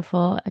so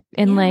beautiful.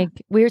 And like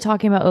we were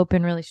talking about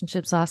open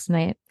relationships last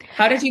night.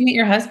 How did you meet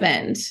your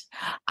husband?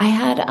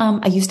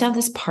 I used to have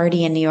this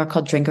party in New York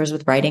called Drinkers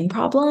with Writing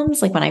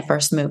Problems. Like when I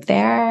first moved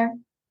there.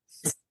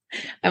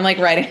 I'm like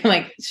writing, I'm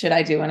like, should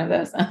I do one of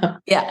those?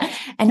 Yeah.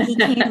 And he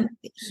came,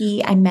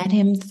 I met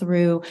him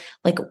through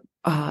like,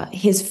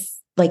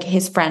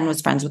 his friend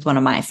was friends with one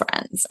of my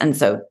friends. And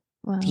so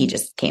he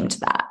just came to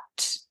that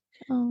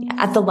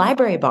at the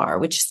library bar,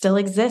 which still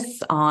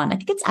exists on, I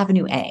think it's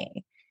Avenue A.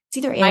 It's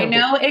either A. I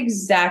know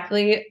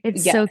exactly.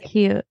 It's so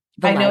cute.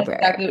 I know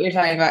exactly what you're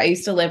talking about. I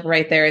used to live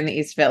right there in the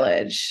East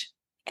Village.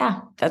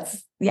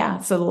 Yeah.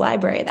 So the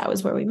library, that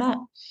was where we met.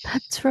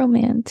 That's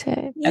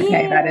romantic.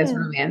 Okay. That is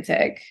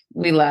romantic.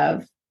 We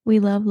love.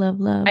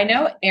 I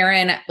know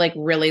Aaron like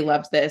really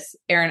loves this.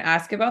 Aaron,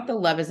 ask about the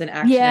love as an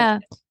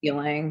action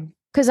feeling.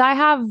 Because I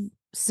have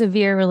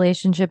severe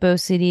relationship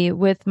OCD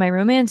with my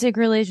romantic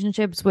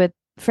relationships, with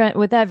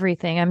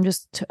everything. I'm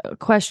just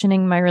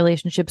questioning my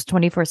relationships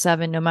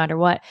 24/7, no matter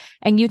what.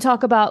 And you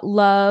talk about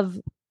love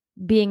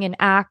being an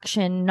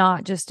action,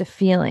 not just a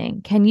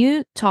feeling. Can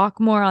you talk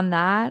more on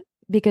that?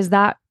 Because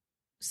that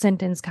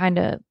sentence kind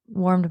of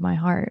warmed my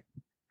heart.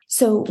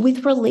 So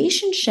with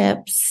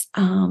relationships,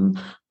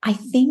 I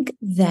think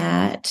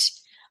that,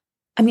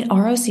 I mean,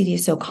 our OCD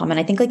is so common.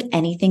 I think like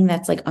anything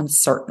that's like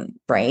uncertain,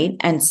 right?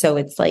 And so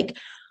it's like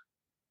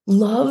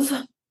love,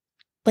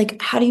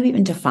 like, how do you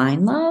even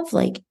define love?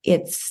 Like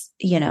it's,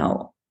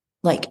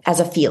 like as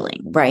a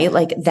feeling, right?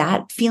 Like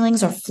that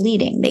feelings are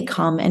fleeting. They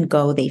come and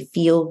go, they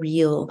feel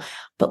real,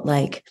 but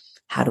like,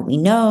 how do we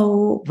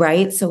know?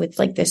 Right. So it's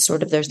like this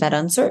sort of, there's that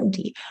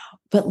uncertainty,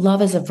 but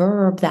love as a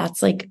verb,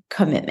 that's like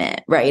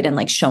commitment, right? And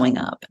like showing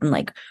up and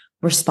like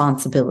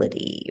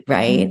responsibility,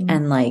 right? Mm-hmm.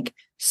 And like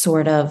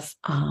sort of,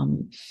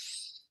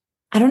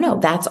 I don't know,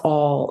 that's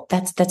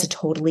a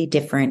totally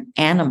different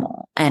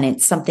animal. And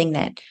it's something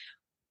that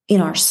in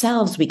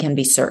ourselves, we can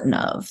be certain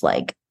of,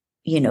 like,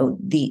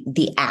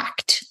 the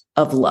act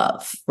of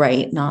love,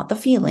 right? Not the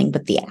feeling,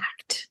 but the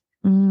act.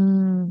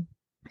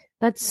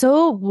 That's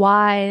so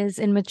wise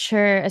and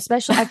mature,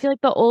 especially I feel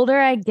like the older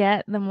I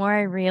get, the more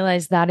I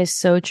realize that is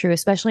so true,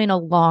 especially in a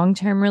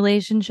long-term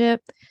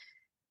relationship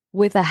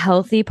with a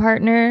healthy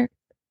partner.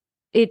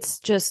 It's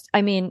just,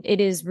 I mean, it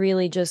is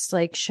really just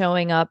like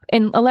showing up.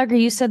 And Allegra,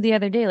 you said the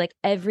other day, like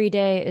every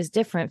day is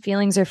different.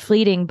 Feelings are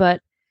fleeting, but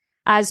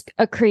as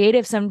a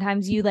creative,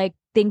 sometimes you like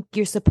think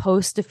you're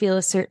supposed to feel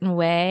a certain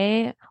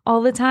way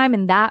all the time.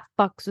 And that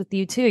fucks with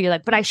you too. You're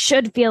like, but I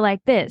should feel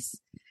like this.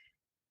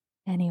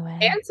 Anyway.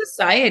 And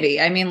society.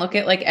 I mean, look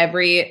at like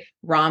every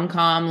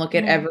rom-com, look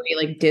at every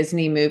like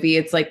Disney movie.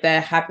 It's like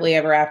the happily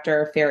ever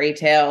after fairy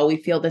tale. We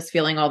feel this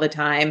feeling all the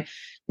time.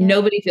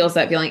 Nobody feels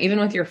that feeling, even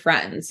with your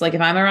friends. Like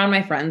if I'm around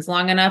my friends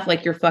long enough,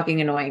 like you're fucking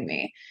annoying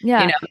me.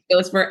 Yeah. You know, it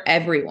goes for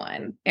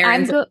everyone.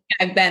 Erin's like,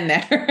 I've been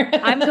there.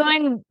 I'm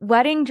going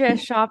wedding dress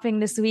shopping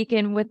this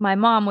weekend with my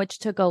mom, which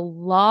took a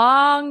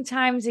long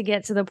time to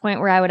get to the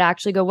point where I would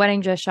actually go wedding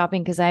dress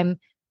shopping because I've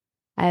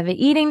had an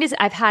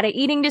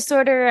eating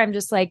disorder. I'm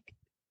just like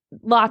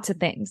lots of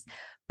things.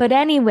 But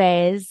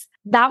anyways,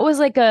 that was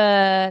like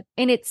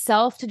in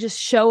itself to just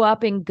show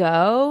up and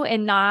go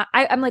and not,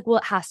 I'm like, well,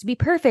 it has to be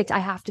perfect. I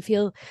have to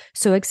feel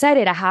so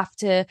excited. I have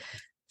to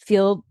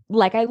feel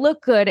like I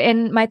look good.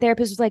 And my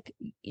therapist was like,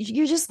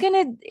 it's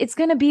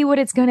going to be what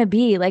it's going to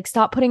be. Like,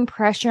 stop putting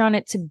pressure on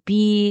it to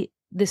be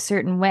this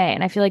certain way.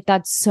 And I feel like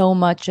that's so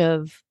much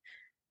of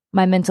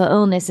my mental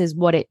illness is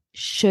what it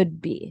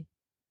should be,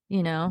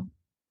 you know?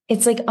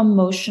 It's like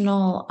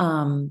emotional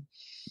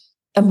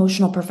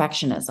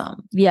perfectionism.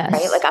 Yes.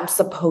 Right? Like I'm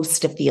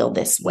supposed to feel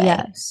this way.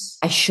 Yes.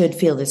 I should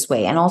feel this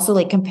way. And also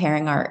like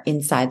comparing our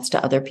insides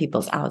to other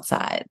people's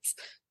outsides,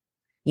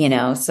 you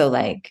know? So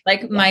like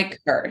my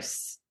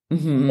curse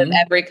mm-hmm. with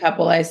every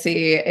couple I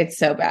see, it's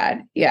so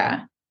bad.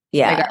 Yeah.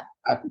 Yeah.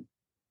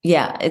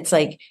 Yeah. It's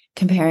like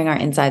comparing our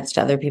insides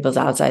to other people's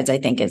outsides, I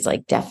think is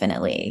like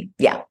definitely,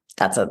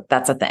 that's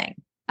a thing.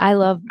 I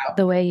love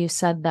the way you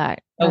said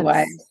that. Oh,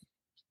 why?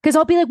 Because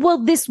I'll be like, well,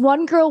 this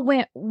one girl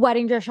went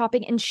wedding dress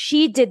shopping and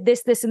she did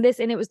this, this, and this,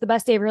 and it was the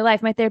best day of her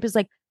life. My therapist is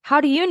like, how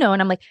do you know?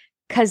 And I'm like,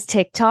 because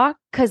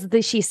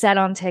she said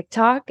on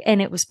TikTok and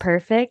it was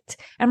perfect.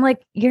 I'm like,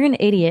 you're an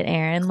idiot,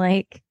 Erin.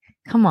 Like,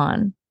 come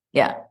on.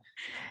 Yeah.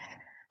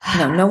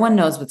 No one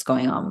knows what's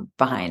going on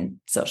behind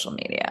social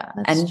media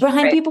and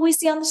behind people we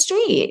see on the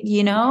street,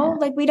 you know,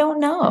 like we don't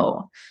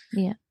know.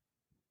 Yeah.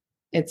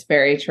 It's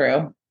very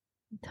true.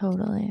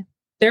 Totally.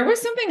 There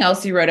was something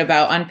else you wrote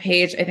about on I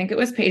think it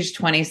was page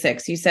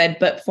 26. You said,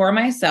 but for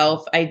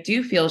myself, I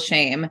do feel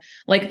shame.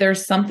 Like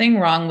there's something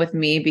wrong with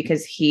me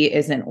because he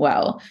isn't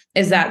well.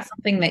 Is that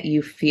something that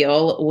you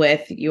feel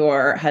with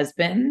your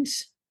husband?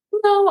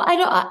 No,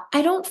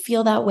 I don't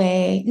feel that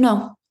way.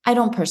 No, I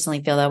don't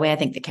personally feel that way. I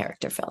think the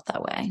character felt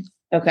that way.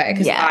 Okay.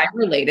 Because I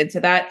related to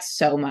that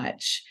so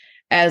much.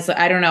 As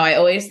I don't know, I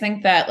always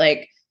think that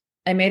like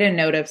I made a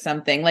note of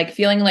something like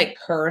feeling like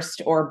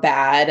cursed or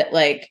bad,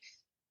 like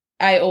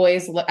I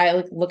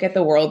look at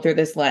the world through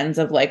this lens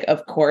of like,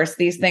 of course,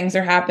 these things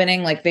are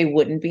happening. Like they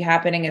wouldn't be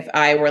happening if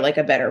I were like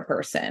a better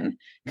person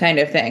kind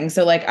of thing.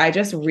 So like, I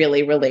just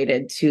really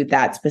related to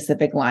that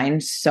specific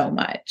line so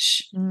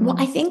much. Well,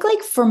 I think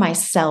like for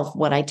myself,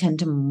 what I tend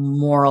to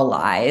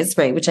moralize,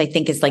 right, which I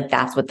think is like,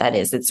 that's what that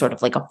is. It's sort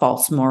of like a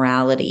false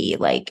morality.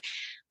 Like,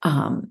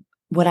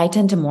 what I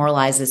tend to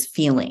moralize is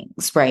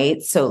feelings,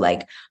 right? So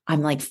like,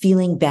 I'm like,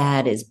 feeling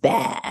bad is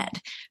bad.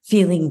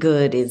 Feeling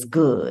good is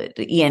good,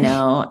 you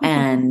know?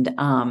 And,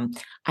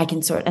 I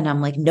can and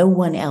I'm like, no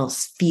one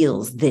else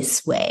feels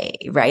this way,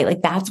 right?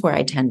 Like that's where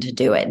I tend to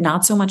do it.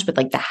 Not so much with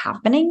like the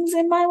happenings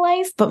in my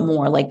life, but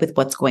more like with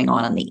what's going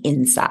on the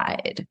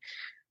inside.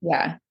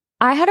 Yeah.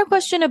 I had a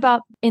question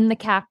about in the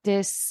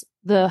cactus,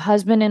 the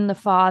husband and the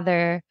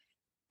father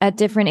at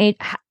different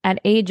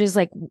ages,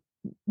 like,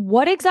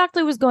 what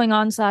exactly was going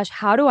on /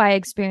 how do I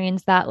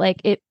experience that?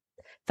 Like it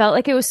felt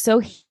like it was so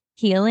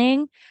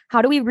healing.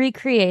 How do we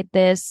recreate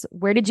this?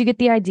 Where did you get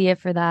the idea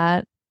for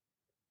that?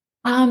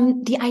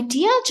 The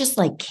idea just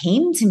like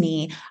came to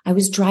me. I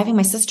was driving.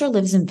 My sister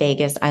lives in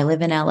Vegas. I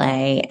live in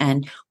LA.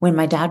 And when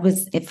my dad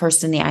was at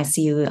first in the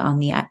ICU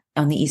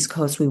on the East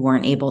Coast, we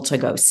weren't able to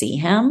go see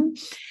him.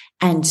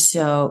 And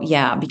so,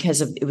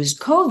 because it was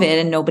COVID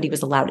and nobody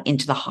was allowed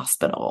into the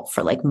hospital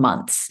for like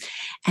months.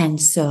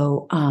 And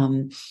so,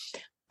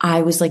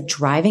 I was like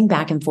driving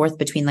back and forth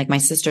between like my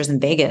sisters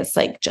in Vegas,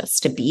 like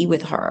just to be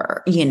with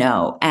her, you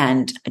know,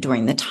 and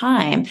during the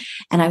time,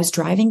 and I was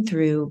driving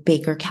through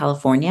Baker,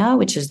 California,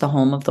 which is the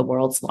home of the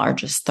world's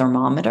largest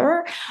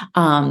thermometer.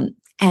 And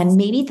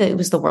maybe it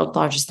was the world's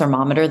largest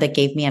thermometer that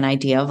gave me an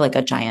idea of like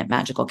a giant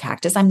magical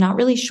cactus. I'm not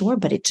really sure,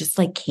 but it just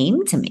like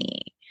came to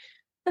me.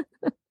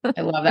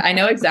 I love it. I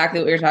know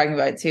exactly what you're talking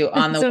about too.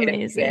 On the way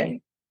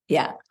amazing.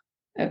 Yeah.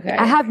 Okay.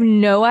 I have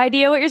no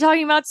idea what you're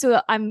talking about.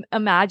 So I'm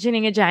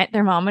imagining a giant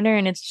thermometer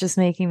and it's just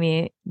making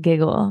me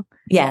giggle.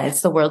 Yeah, it's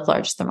the world's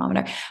largest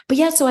thermometer. But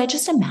yeah, so I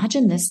just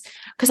imagined this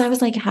because I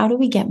was like, how do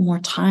we get more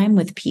time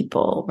with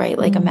people, right?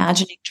 Like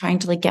imagining trying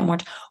to like get more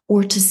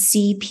or to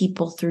see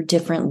people through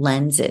different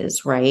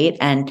lenses, right?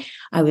 And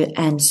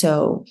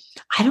so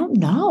I don't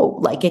know,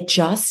 like it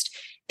just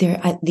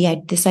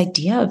this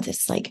idea of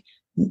this like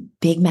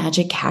big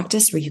magic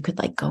cactus where you could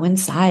like go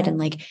inside and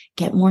like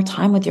get more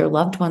time with your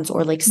loved ones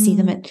or like see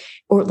them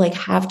or like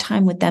have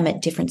time with them at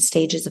different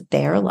stages of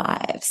their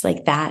lives.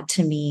 Like that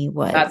to me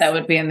was that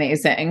would be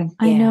amazing.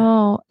 I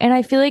know. And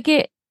I feel like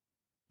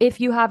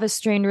if you have a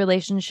strained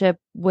relationship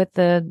with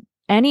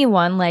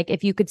anyone, like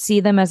if you could see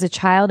them as a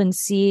child and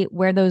see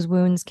where those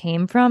wounds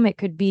came from, it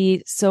could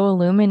be so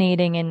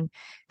illuminating and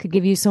could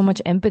give you so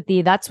much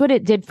empathy. That's what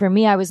it did for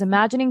me. I was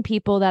imagining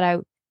people that I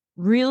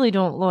really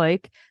don't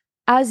like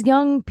as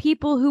young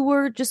people who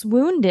were just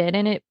wounded,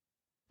 and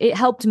it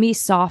helped me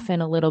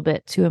soften a little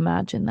bit to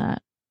imagine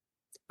that.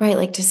 Right.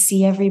 Like to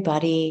see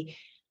everybody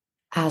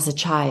as a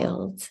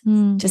child,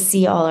 to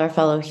see all our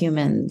fellow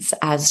humans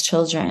as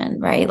children,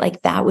 right?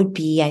 Like that would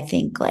be, I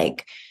think I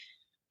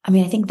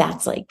think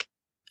that's like,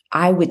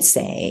 I would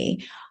say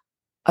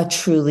a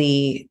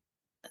truly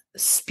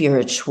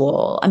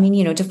spiritual,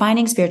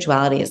 defining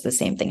spirituality is the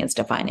same thing as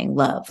defining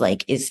love.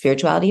 Like, is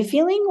spirituality a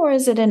feeling or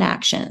is it an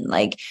action?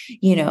 Like,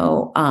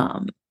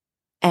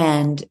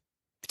 and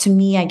to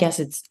me, I guess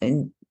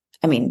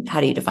how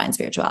do you define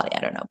spirituality?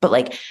 I don't know. But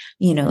like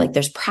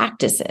there's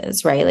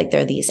practices, right? Like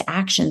there are these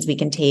actions we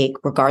can take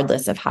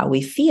regardless of how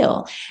we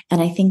feel.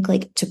 And I think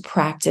like to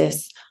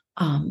practice,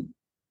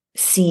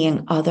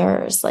 seeing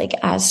others like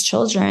as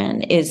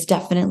children is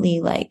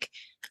definitely like,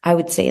 I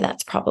would say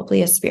that's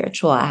probably a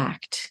spiritual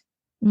act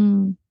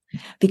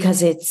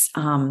because it's,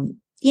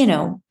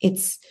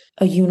 it's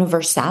a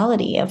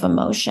universality of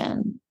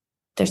emotion.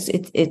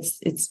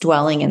 It's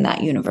dwelling in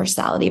that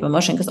universality of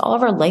emotion because all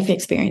of our life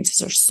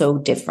experiences are so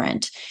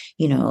different,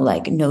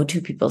 like no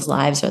two people's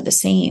lives are the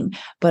same,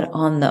 but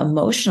on the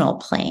emotional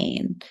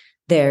plane,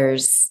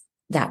 there's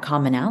that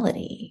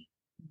commonality.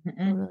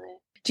 Mm-hmm.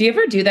 Do you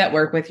ever do that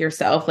work with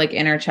yourself, like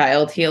inner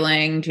child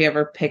healing? Do you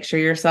ever picture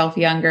yourself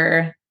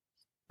younger?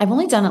 I've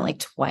only done it like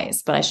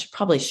twice, but I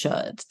probably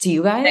should. Do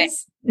you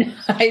guys?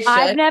 I should.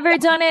 I've never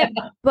done it,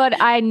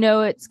 but I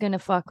know it's going to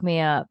fuck me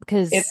up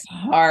because it's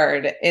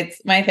hard.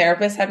 My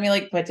therapist had me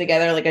like put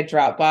together like a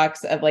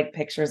Dropbox of like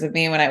pictures of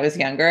me when I was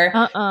younger.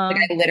 Like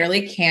I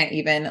literally can't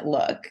even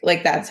look.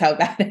 Like that's how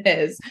bad it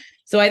is.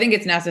 So I think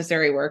it's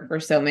necessary work for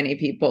so many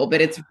people, but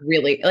it's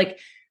really like,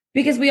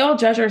 because we all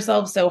judge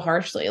ourselves so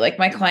harshly. Like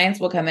my clients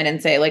will come in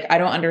and say, like, I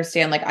don't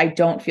understand. Like, I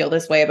don't feel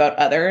this way about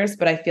others,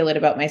 but I feel it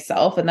about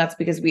myself. And that's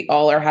because we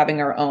all are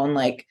having our own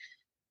like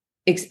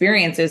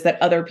experiences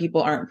that other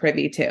people aren't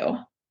privy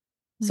to.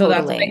 So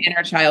that's why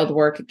inner child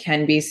work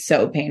can be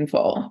so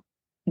painful.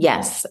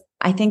 Yes,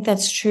 I think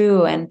that's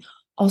true. And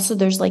also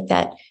there's like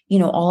that,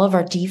 all of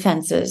our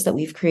defenses that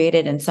we've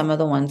created and some of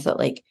the ones that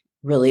like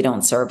really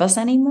don't serve us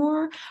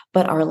anymore,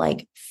 but are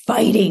like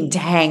fighting to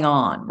hang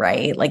on,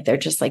 right? Like they're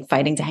just like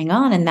fighting to hang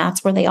on. And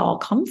that's where they all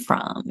come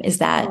from, is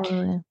that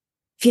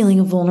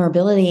feeling of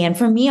vulnerability. And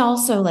for me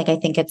also, like, I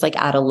think it's like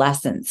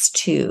adolescence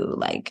too,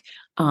 like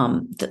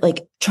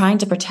trying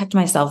to protect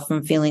myself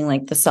from feeling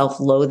like the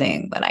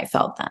self-loathing that I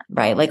felt then,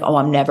 right? Like, oh,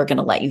 I'm never going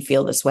to let you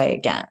feel this way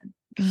again.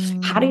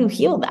 How do you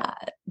heal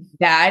that?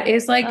 That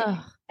is like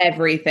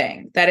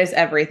everything. That is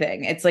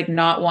everything. It's like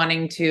not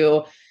wanting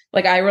to,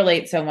 like, I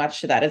relate so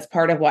much to that. It's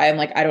part of why I'm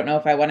like, I don't know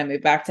if I want to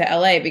move back to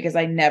LA because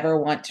I never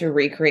want to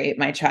recreate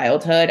my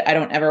childhood. I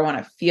don't ever want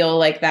to feel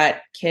like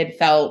that kid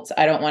felt.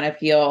 I don't want to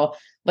feel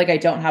like I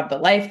don't have the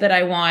life that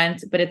I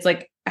want. But it's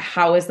like,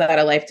 how is that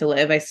a life to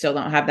live? I still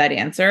don't have that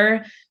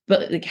answer.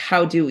 But like,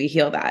 how do we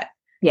heal that?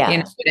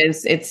 Yeah.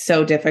 It's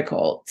so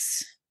difficult.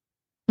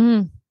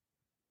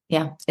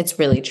 Yeah, it's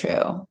really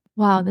true.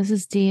 Wow, this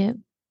is deep.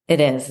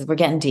 It is. We're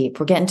getting deep.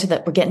 We're getting to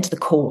the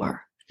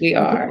core. We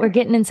are. We're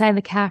getting inside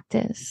the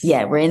cactus.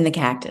 Yeah, we're in the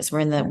cactus. We're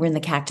in the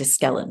cactus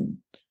skeleton.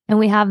 And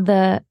we have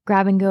the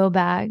grab and go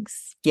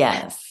bags.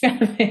 Yes.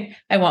 I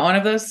want one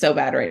of those so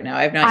bad right now.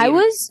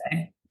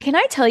 Can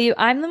I tell you,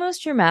 I'm the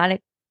most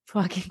dramatic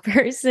fucking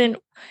person.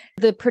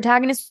 The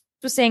protagonist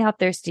was saying how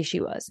thirsty she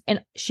was.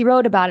 And she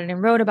wrote about it.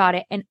 And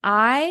when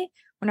I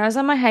was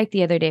on my hike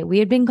the other day, we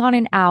had been gone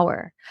an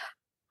hour.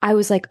 I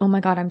was like, oh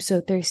my God, I'm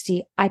so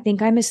thirsty. I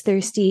think I'm as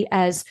thirsty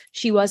as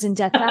she was in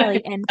Death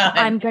Valley and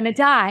I'm going to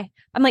die.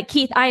 I'm like,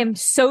 Keith, I am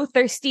so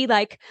thirsty.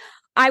 Like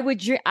I would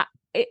drink.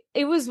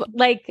 It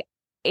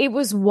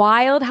was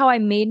wild how I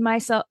made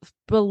myself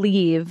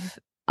believe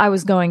I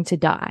was going to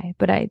die,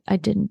 but I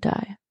didn't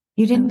die.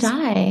 You didn't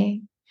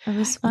die. I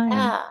was fine.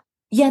 Yeah.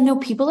 Yeah. No,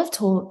 people have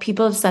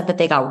said that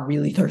they got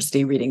really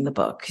thirsty reading the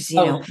book. Cause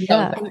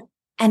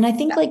and I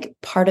think like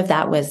part of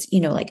that was,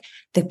 like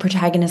the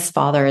protagonist's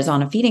father is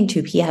on a feeding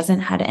tube. He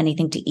hasn't had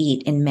anything to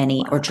eat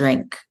or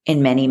drink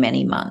in many,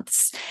 many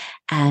months.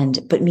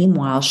 But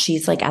meanwhile,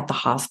 she's like at the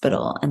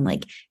hospital and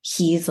like,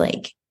 he's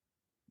like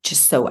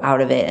just so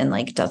out of it and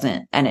like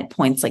at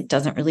points like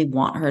doesn't really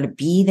want her to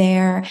be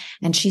there.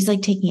 And she's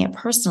like taking it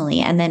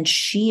personally. And then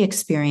she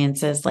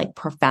experiences like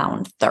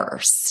profound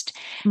thirst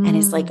and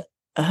is like,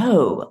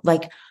 oh,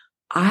 like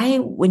I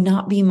would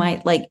not be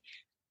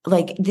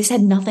like this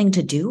had nothing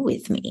to do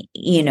with me.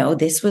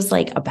 This was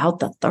like about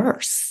the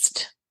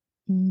thirst.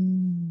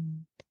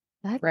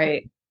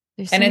 Right.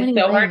 And it's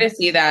so hard to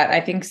see that. I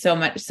think so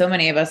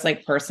many of us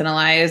like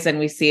personalize and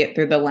we see it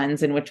through the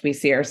lens in which we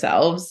see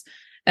ourselves.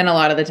 And a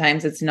lot of the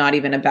times it's not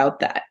even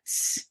about that.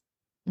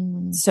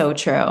 So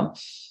true.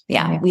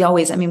 Yeah. We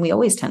always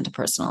tend to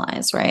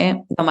personalize, right?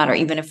 No matter,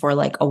 even if we're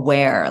like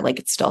aware, like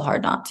it's still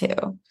hard not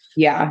to.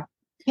 Yeah.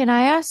 Can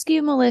I ask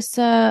you,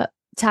 Melissa,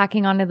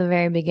 tacking on to the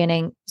very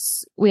beginning,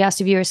 we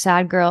asked if you were a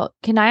sad girl.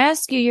 Can I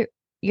ask you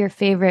your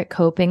favorite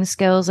coping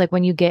skills? Like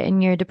when you get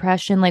in your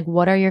depression, like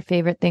what are your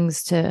favorite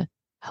things to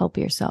help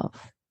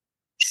yourself?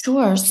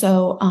 Sure.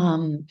 So,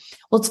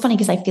 well, it's funny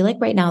because I feel like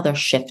right now they're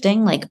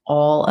shifting, like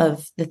all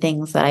of the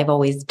things that I've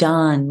always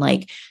done,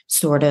 like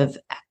sort of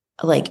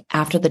like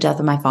after the death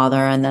of my father.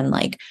 And then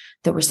like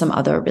there were some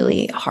other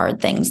really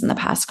hard things in the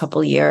past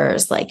couple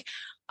years. Like,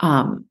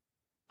 I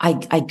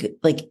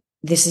like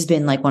this has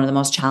been like one of the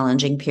most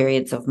challenging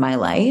periods of my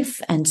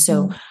life. And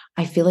so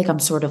I feel like I'm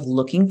sort of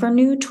looking for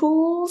new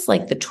tools,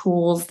 like the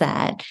tools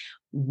that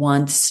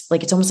once,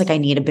 like, it's almost like I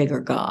need a bigger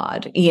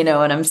God, you know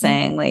what I'm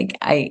saying? Like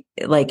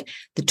like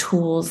the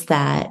tools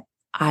that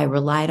I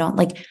relied on,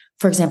 like,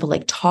 for example,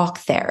 like talk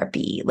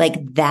therapy,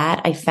 like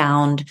that I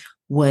found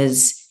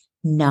was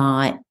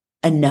not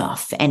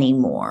enough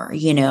anymore,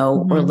 you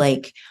know, or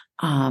like,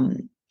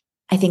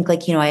 I think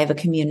like, you know, I have a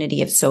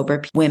community of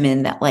sober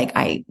women that like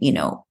you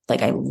know,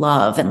 like I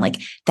love and like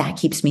that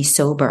keeps me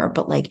sober,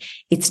 but like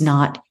it's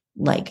not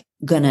like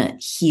gonna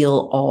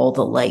heal all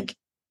the like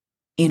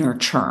inner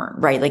churn,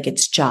 right? Like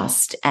it's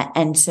just,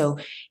 and so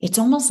it's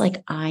almost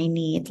like I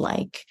need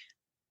like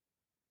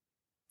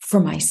for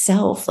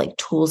myself, like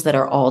tools that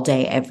are all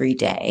day, every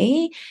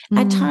day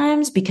at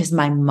times, because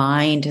my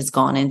mind has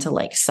gone into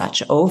like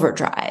such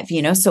overdrive,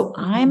 you know? So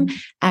I'm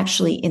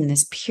actually in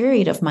this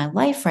period of my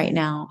life right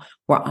now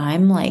where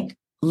I'm like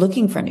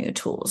looking for new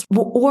tools,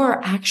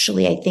 or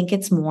actually, I think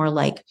it's more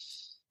like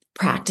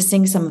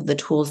practicing some of the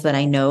tools that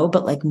I know,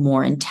 but like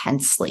more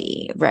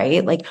intensely,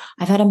 right? Like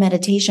I've had a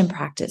meditation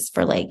practice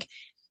for like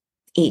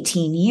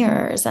 18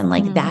 years and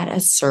like that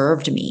has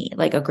served me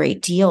like a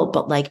great deal.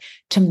 But like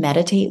to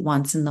meditate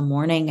once in the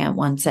morning and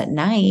once at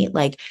night,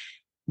 like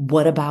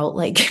what about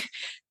like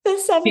the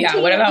 17?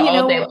 Yeah, what about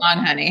all day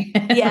long, honey?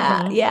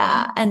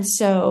 Yeah. And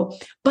so,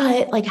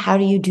 but like, how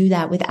do you do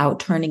that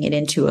without turning it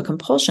into a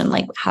compulsion?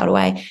 Like, how do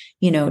I,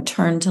 you know,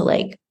 turn to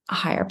like a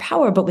higher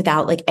power, but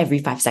without like every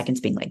 5 seconds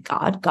being like,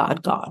 God,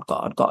 God, God,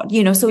 God, God,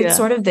 you know? So it's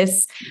sort of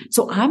this.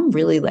 So I'm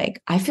really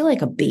like, I feel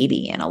like a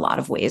baby in a lot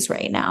of ways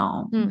right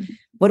now.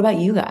 What about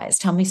you guys?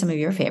 Tell me some of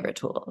your favorite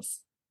tools.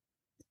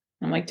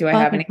 I'm like, do I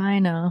have any? I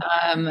know.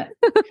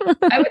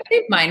 I would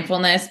say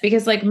mindfulness,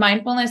 because like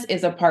mindfulness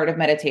is a part of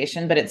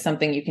meditation, but it's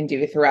something you can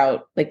do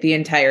throughout like the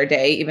entire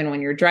day, even when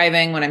you're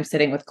driving, when I'm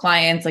sitting with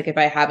clients. Like if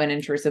I have an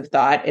intrusive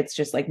thought, it's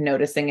just like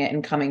noticing it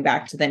and coming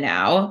back to the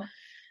now.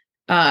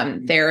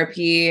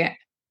 Therapy.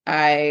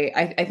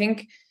 I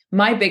think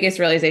my biggest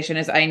realization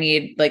is I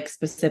need like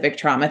specific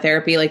trauma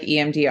therapy, like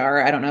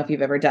EMDR. I don't know if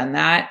you've ever done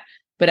that,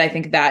 but I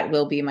think that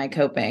will be my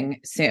coping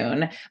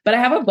soon. But I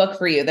have a book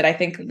for you that I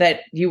think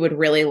that you would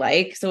really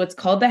like. So it's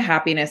called The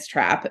Happiness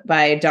Trap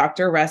by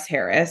Dr. Russ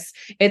Harris.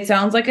 It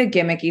sounds like a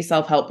gimmicky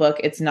self-help book.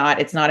 It's not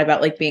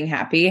about like being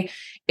happy.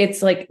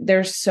 It's like,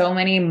 there's so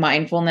many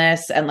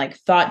mindfulness and like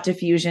thought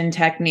diffusion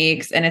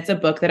techniques. And it's a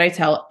book that I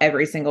tell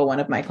every single one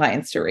of my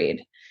clients to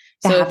read.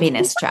 The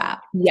Happiness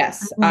Trap.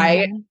 Yes.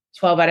 I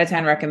 12 out of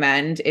 10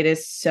 recommend. It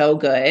is so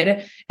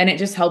good. And it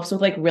just helps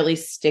with like really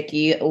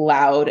sticky,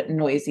 loud,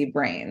 noisy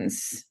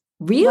brains.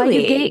 Really? Why are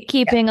you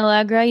gatekeeping,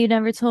 Allegra? You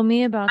never told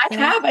me about that.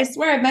 I have. I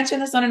swear I've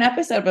mentioned this on an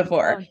episode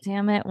before. Oh,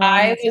 damn it. Well,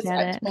 I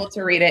was told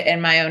to read it in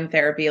my own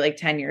therapy like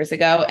 10 years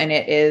ago. And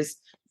it is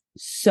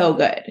so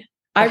good.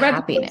 I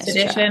read the first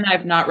edition.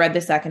 I've not read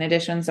the second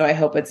edition. So I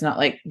hope it's not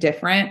like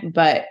different,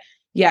 but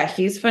yeah,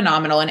 he's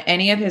phenomenal. And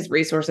any of his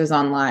resources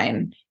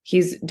online,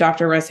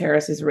 Dr. Russ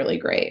Harris is really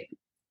great.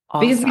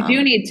 Awesome. Because we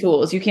do need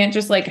tools. You can't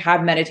just like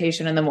have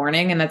meditation in the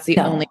morning and that's the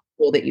only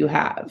tool that you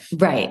have.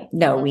 Right.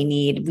 No, we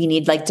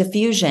need like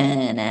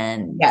diffusion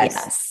and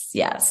yes.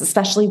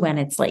 Especially when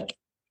it's like,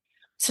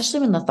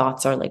 especially when the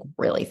thoughts are like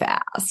really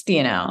fast,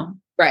 you know?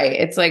 Right.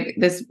 It's like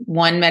this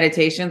one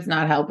meditation's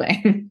not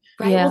helping.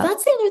 Right. Yeah. Well,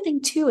 that's the other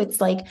thing too. It's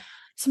like,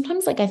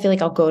 sometimes like, I feel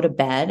like I'll go to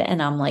bed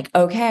and I'm like,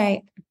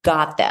 okay,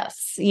 got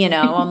this, you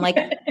know, I'm like,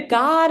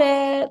 got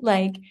it.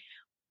 Like,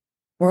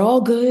 we're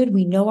all good.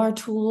 We know our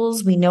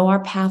tools. We know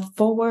our path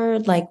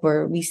forward. Like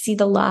we see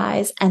the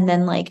lies. And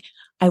then like,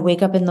 I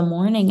wake up in the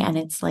morning and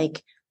it's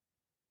like,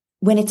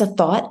 when it's a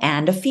thought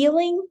and a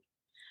feeling,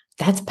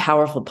 that's a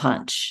powerful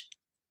punch.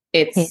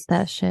 Hate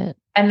that shit.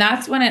 And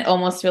that's when it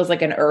almost feels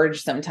like an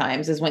urge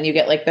sometimes, is when you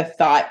get like the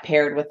thought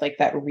paired with like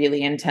that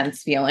really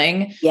intense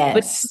feeling. Yes. But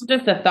it's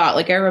just a thought.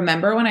 Like I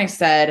remember when I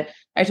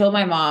told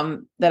my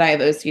mom that I have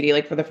OCD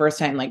like for the first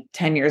time, like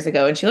 10 years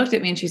ago. And she looked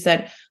at me and she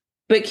said,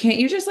 but can't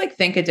you just like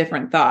think a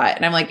different thought?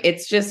 And I'm like,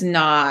 it's just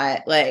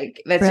not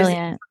like, that's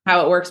brilliant. Just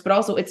how it works. But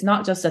also it's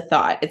not just a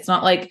thought. It's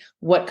not like,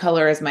 what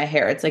color is my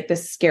hair? It's like the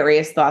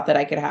scariest thought that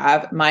I could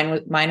have.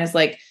 Mine is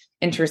like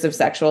intrusive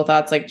sexual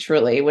thoughts. Like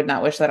truly would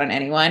not wish that on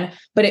anyone,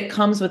 but it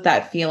comes with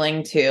that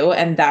feeling too.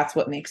 And that's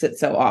what makes it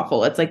so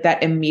awful. It's like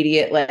that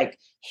immediate like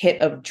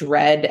hit of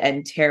dread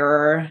and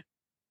terror.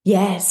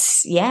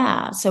 Yes.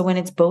 Yeah. So when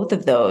it's both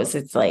of those,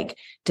 it's like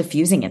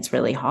diffusing. It's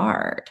really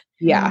hard.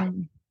 Yeah.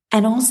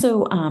 And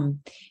also,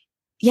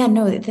 Yeah,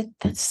 no,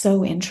 that's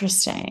so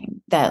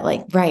interesting that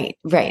like, right.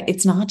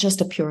 It's not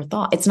just a pure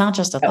thought. It's not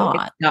just a No,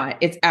 thought.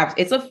 it's not.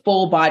 It's a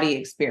full body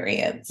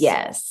experience.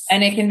 Yes.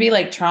 And it can be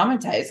like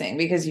traumatizing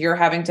because you're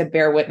having to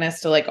bear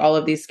witness to like all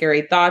of these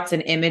scary thoughts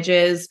and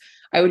images.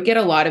 I would get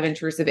a lot of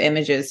intrusive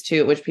images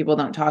too, which people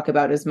don't talk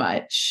about as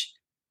much.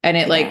 And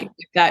it like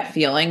that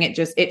feeling,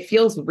 it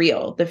feels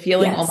real. The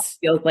feeling almost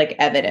feels like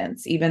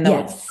evidence, even though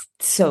it's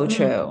so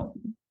true.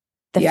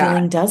 The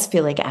feeling does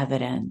feel like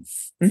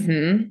evidence.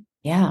 Mm-hmm.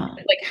 Yeah.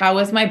 Like, how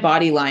is my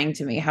body lying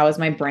to me? How is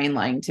my brain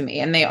lying to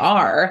me? And they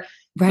are,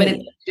 but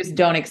it's just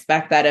don't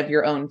expect that of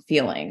your own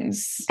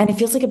feelings. And it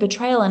feels like a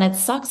betrayal, and it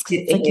sucks because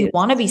it's like you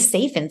want to be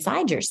safe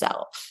inside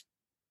yourself.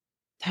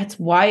 That's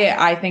why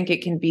I think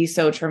it can be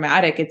so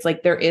traumatic. It's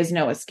like there is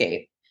no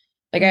escape.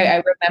 Like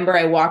I remember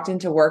I walked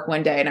into work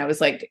one day and I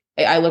was like,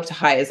 I looked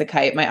high as a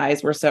kite. My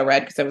eyes were so red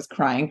because I was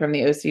crying from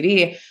the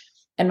OCD.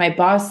 And my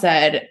boss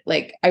said,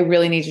 like, I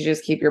really need you to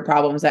just keep your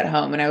problems at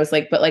home. And I was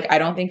like, but like, I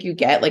don't think you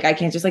get, like, I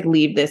can't just like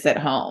leave this at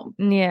home.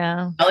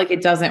 Yeah. Like,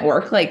 it doesn't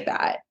work like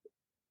that.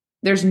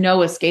 There's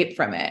no escape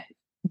from it.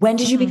 When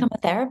did you become a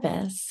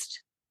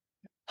therapist?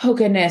 Oh,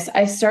 goodness.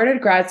 I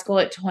started grad school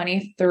at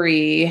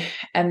 23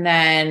 and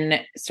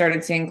then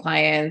started seeing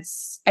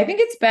clients. I think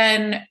it's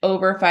been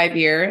over 5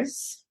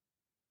 years.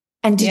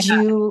 And did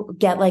you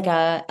get like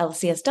a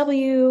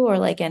LCSW or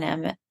like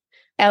an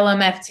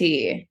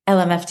LMFT.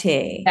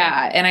 LMFT.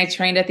 Yeah. And I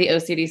trained at the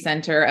OCD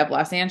Center of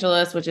Los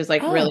Angeles, which is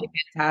like really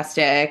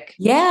fantastic.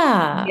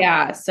 Yeah.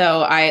 Yeah.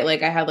 So I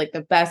had like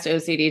the best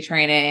OCD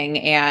training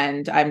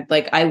and I'm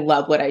like, I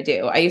love what I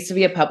do. I used to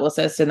be a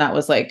publicist and that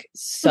was like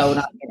so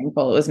not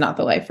meaningful. It was not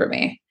the life for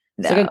me.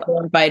 It's like a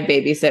glorified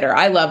babysitter.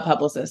 I love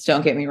publicists,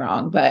 don't get me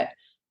wrong, but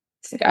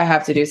it's like I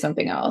have to do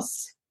something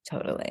else.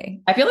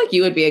 Totally. I feel like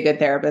you would be a good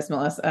therapist,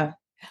 Melissa.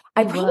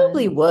 I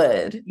probably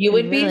would. You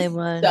would be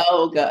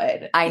so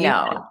good. I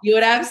know. You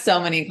would have so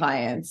many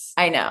clients.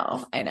 I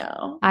know.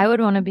 I would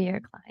want to be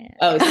your client.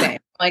 Oh, same.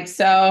 Like,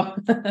 so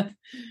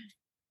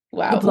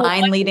wow. It's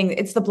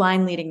the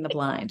blind leading the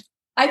blind.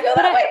 I feel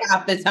that way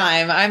half the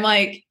time. I'm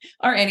like,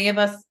 are any of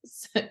us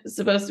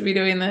supposed to be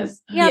doing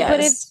this? Yeah, but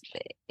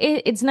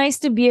it's nice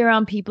to be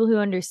around people who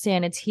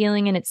understand. It's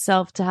healing in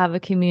itself to have a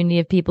community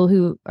of people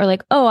who are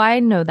like, oh, I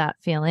know that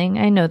feeling.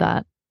 I know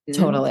that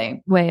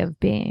totally way of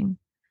being.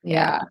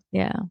 Yeah.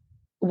 Yeah.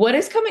 What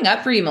is coming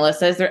up for you,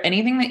 Melissa? Is there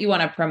anything that you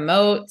want to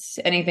promote?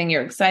 Anything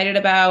you're excited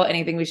about?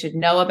 Anything we should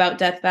know about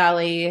Death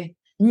Valley?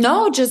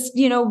 No, just,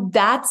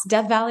 that's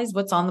Death Valley's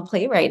what's on the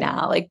plate right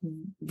now. Like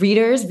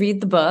readers,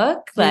 read the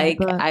book.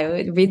 I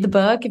would read the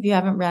book. If you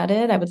haven't read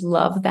it, I would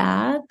love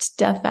that.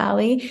 Death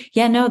Valley.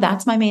 Yeah, no,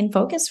 that's my main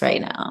focus right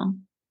now.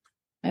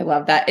 I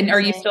love that. And are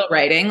you still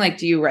writing? Like,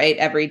 do you write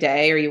every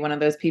day? Are you one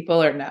of those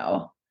people or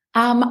no?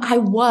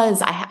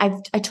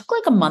 I took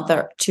like a month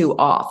or two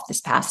off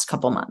this past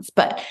couple months,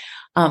 but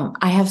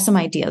I have some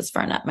ideas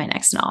for my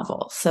next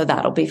novel. So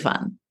that'll be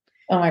fun.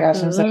 Oh my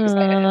gosh, I'm so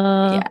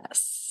excited.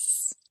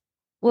 Yes.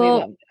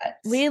 Well,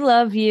 we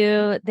love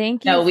you.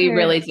 Thank you. No, we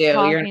really do. You're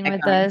talking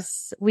with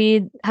us.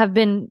 We have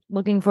been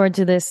looking forward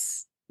to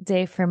this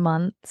day for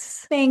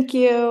months. Thank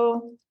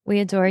you. We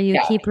adore you.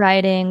 Yeah. Keep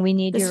writing. We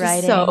need your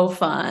writing. So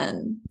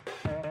fun.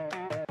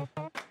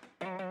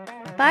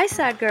 Bye,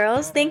 sad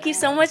girls. Thank you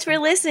so much for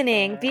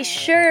listening. Be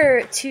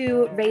sure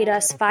to rate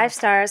us 5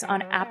 stars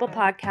on Apple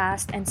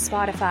Podcasts and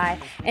Spotify,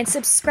 and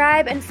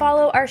subscribe and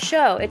follow our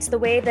show. It's the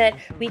way that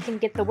we can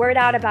get the word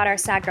out about our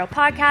Sad Girl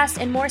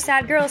podcast and more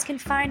sad girls can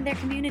find their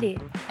community.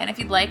 And if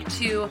you'd like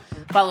to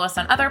follow us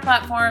on other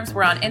platforms,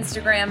 we're on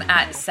Instagram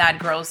at Sad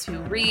Girls Who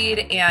Read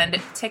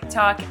and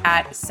TikTok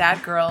at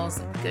Sad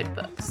Girls Good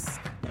Books.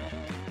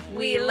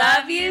 We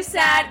love you,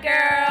 sad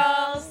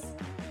girls.